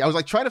 Jerry Jeudy. I was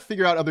like trying to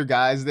figure out other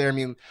guys there. I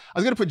mean, I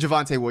was gonna put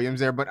Javonte Williams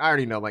there, but I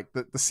already know like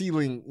the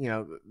ceiling,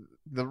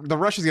 the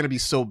rush is gonna be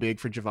so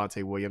big for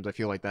Javonte Williams. I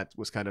feel like that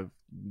was kind of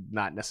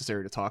not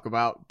necessary to talk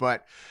about.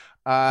 But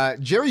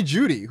Jerry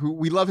Jeudy, who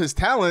we love his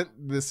talent,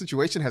 the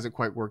situation hasn't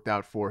quite worked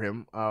out for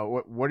him.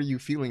 What are you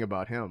feeling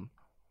about him?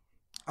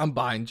 I'm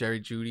buying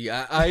Jerry Jeudy.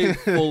 I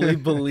fully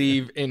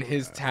believe in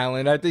his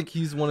talent. I think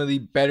he's one of the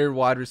better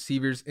wide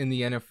receivers in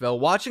the NFL.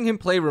 Watching him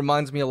play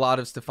reminds me a lot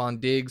of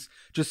Stephon Diggs.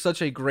 Just such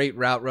a great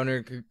route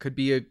runner. Could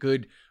be a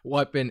good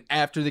weapon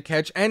after the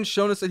catch and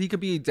shown us that he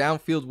could be a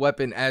downfield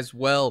weapon as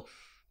well.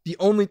 The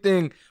only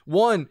thing,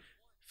 one,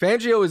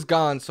 Fangio is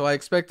gone, so I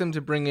expect them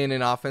to bring in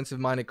an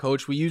offensive-minded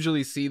coach. We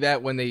usually see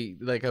that when they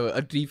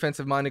a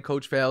defensive-minded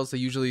coach fails, they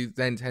usually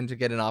then tend to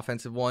get an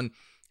offensive one.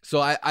 So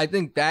I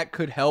think that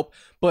could help,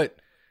 but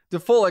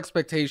the full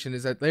expectation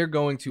is that they're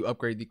going to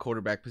upgrade the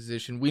quarterback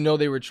position. We know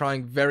they were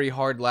trying very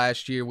hard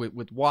last year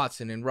with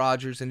Watson and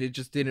Rodgers, and it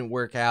just didn't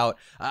work out.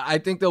 I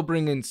think they'll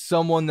bring in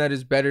someone that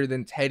is better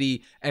than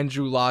Teddy and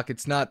Drew Lock.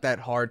 It's not that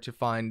hard to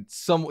find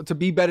someone to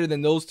be better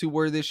than those two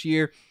were this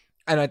year,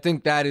 and I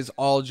think that is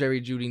all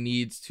Jerry Jeudy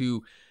needs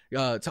to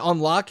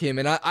unlock him.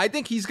 And I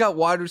think he's got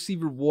wide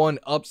receiver one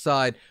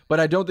upside, but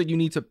I don't think you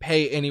need to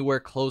pay anywhere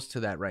close to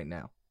that right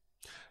now.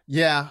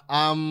 Yeah,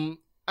 I'm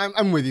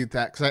with you with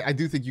that because I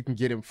do think you can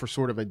get him for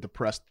sort of a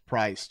depressed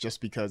price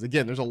just because,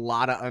 again, there's a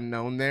lot of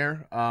unknown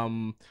there.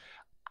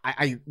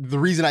 The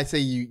reason I say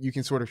you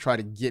can sort of try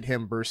to get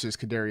him versus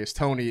Kadarius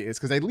Toney is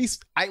because I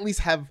at least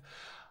have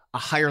a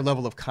higher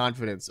level of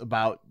confidence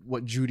about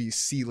what Jeudy's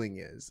ceiling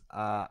is.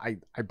 I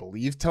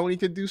believe Toney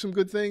could do some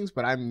good things,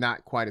 but I'm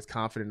not quite as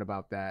confident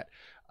about that.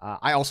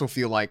 I also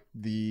feel like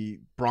the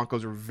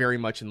Broncos are very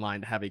much in line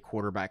to have a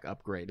quarterback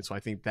upgrade, and so I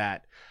think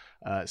that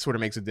sort of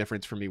makes a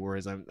difference for me.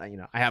 Whereas I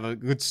have a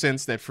good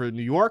sense that for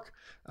New York,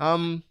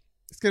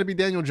 it's going to be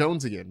Daniel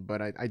Jones again.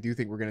 But I do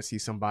think we're going to see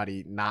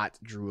somebody not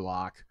Drew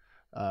Lock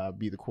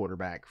be the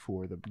quarterback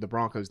for the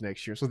Broncos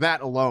next year. So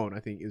that alone,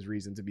 I think, is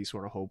reason to be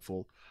sort of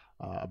hopeful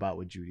about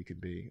what Jeudy could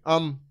be.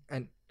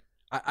 And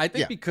I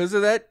think because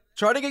of that,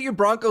 try to get your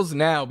Broncos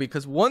now,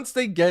 because once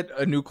they get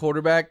a new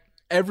quarterback,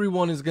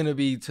 everyone is going to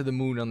be to the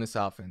moon on this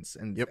offense,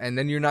 and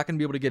then you're not going to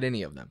be able to get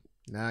any of them.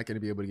 Not going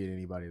to be able to get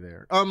anybody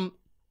there.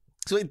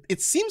 So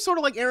it seems sort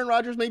of like Aaron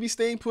Rodgers may be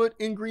staying put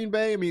in Green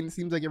Bay. I mean, it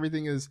seems like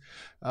everything is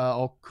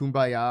all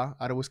kumbaya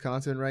out of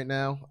Wisconsin right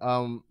now.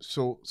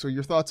 So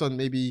your thoughts on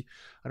maybe,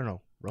 I don't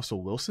know,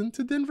 Russell Wilson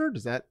to Denver?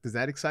 Does that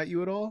excite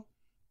you at all?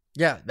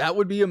 Yeah, that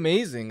would be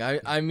amazing.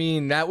 I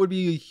mean, that would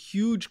be a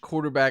huge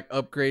quarterback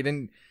upgrade.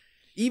 And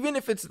even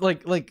if it's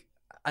like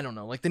I don't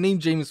know, like the name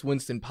Jameis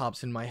Winston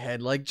pops in my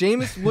head. Like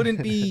Jameis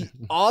wouldn't be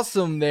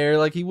awesome there.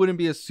 Like he wouldn't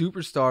be a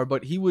superstar,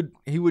 but he would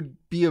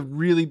be a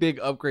really big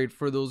upgrade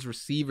for those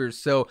receivers.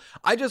 So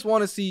I just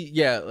want to see,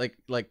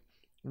 like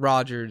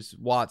Rodgers,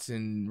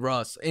 Watson,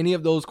 Russ, any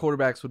of those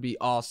quarterbacks would be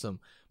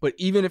awesome. But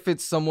even if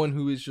it's someone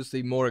who is just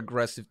a more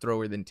aggressive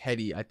thrower than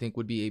Teddy, I think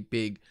would be a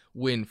big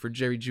win for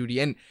Jerry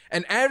Jeudy.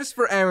 And as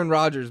for Aaron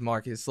Rodgers,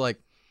 Marcus, like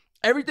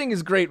everything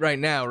is great right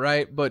now,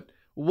 right? But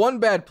one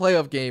bad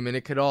playoff game and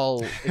it could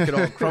all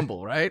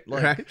crumble, right?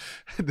 Like, right.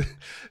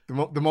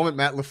 The moment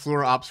Matt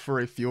LaFleur opts for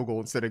a field goal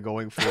instead of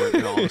going for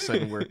it, all of a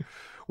sudden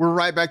we're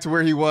right back to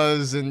where he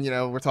was, and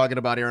we're talking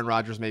about Aaron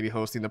Rodgers maybe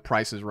hosting The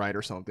Price is Right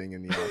or something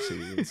in the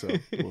offseason. So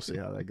we'll see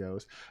how that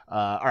goes.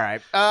 All right,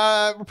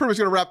 we're pretty much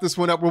going to wrap this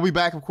one up. We'll be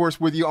back, of course,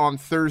 with you on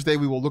Thursday.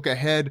 We will look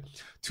ahead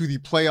to the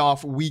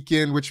playoff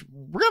weekend, which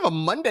we're gonna have a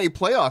Monday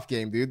playoff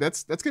game, dude.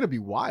 That's going to be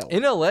wild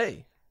in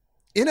LA.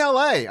 In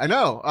LA, I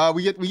know.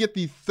 We get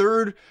the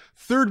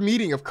third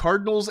meeting of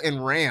Cardinals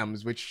and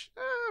Rams, which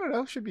I don't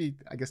know, should be,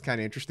 I guess,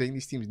 kind of interesting.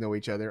 These teams know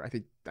each other. I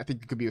think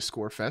it could be a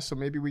score fest, so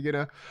maybe we get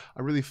a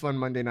really fun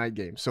Monday night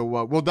game. So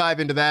we'll dive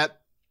into that.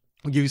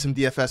 We'll give you some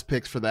DFS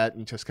picks for that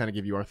and just kind of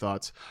give you our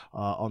thoughts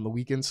on the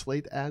weekend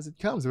slate as it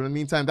comes. But in the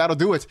meantime, that'll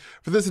do it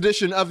for this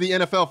edition of the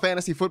NFL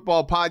Fantasy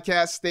Football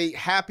Podcast. Stay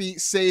happy,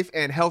 safe,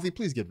 and healthy.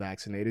 Please get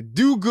vaccinated.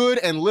 Do good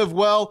and live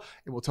well.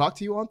 And we'll talk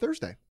to you on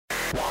Thursday.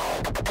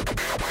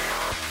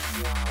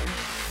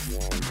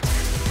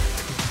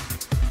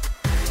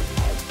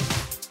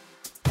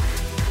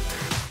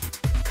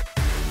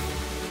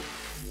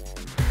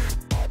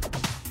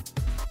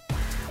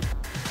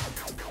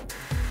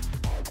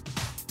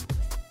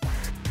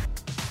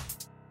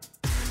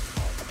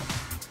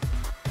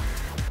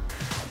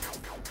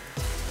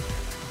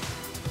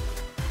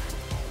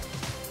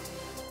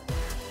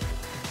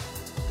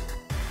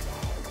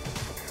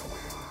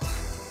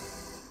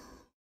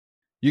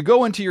 You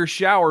go into your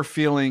shower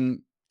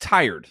feeling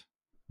tired,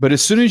 but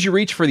as soon as you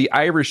reach for the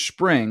Irish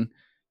Spring,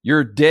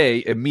 your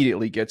day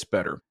immediately gets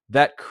better.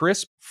 That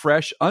crisp,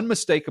 fresh,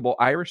 unmistakable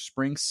Irish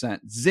Spring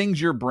scent zings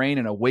your brain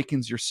and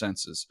awakens your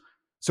senses.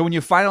 So when you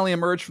finally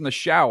emerge from the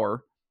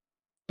shower,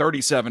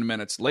 37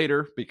 minutes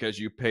later, because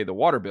you pay the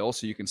water bill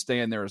so you can stay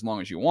in there as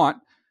long as you want,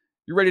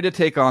 you're ready to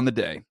take on the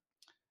day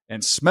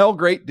and smell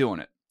great doing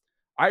it.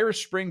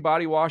 Irish Spring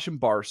Body Wash and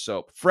Bar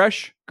Soap.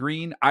 Fresh,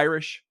 green,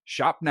 Irish.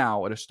 Shop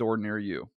now at a store near you.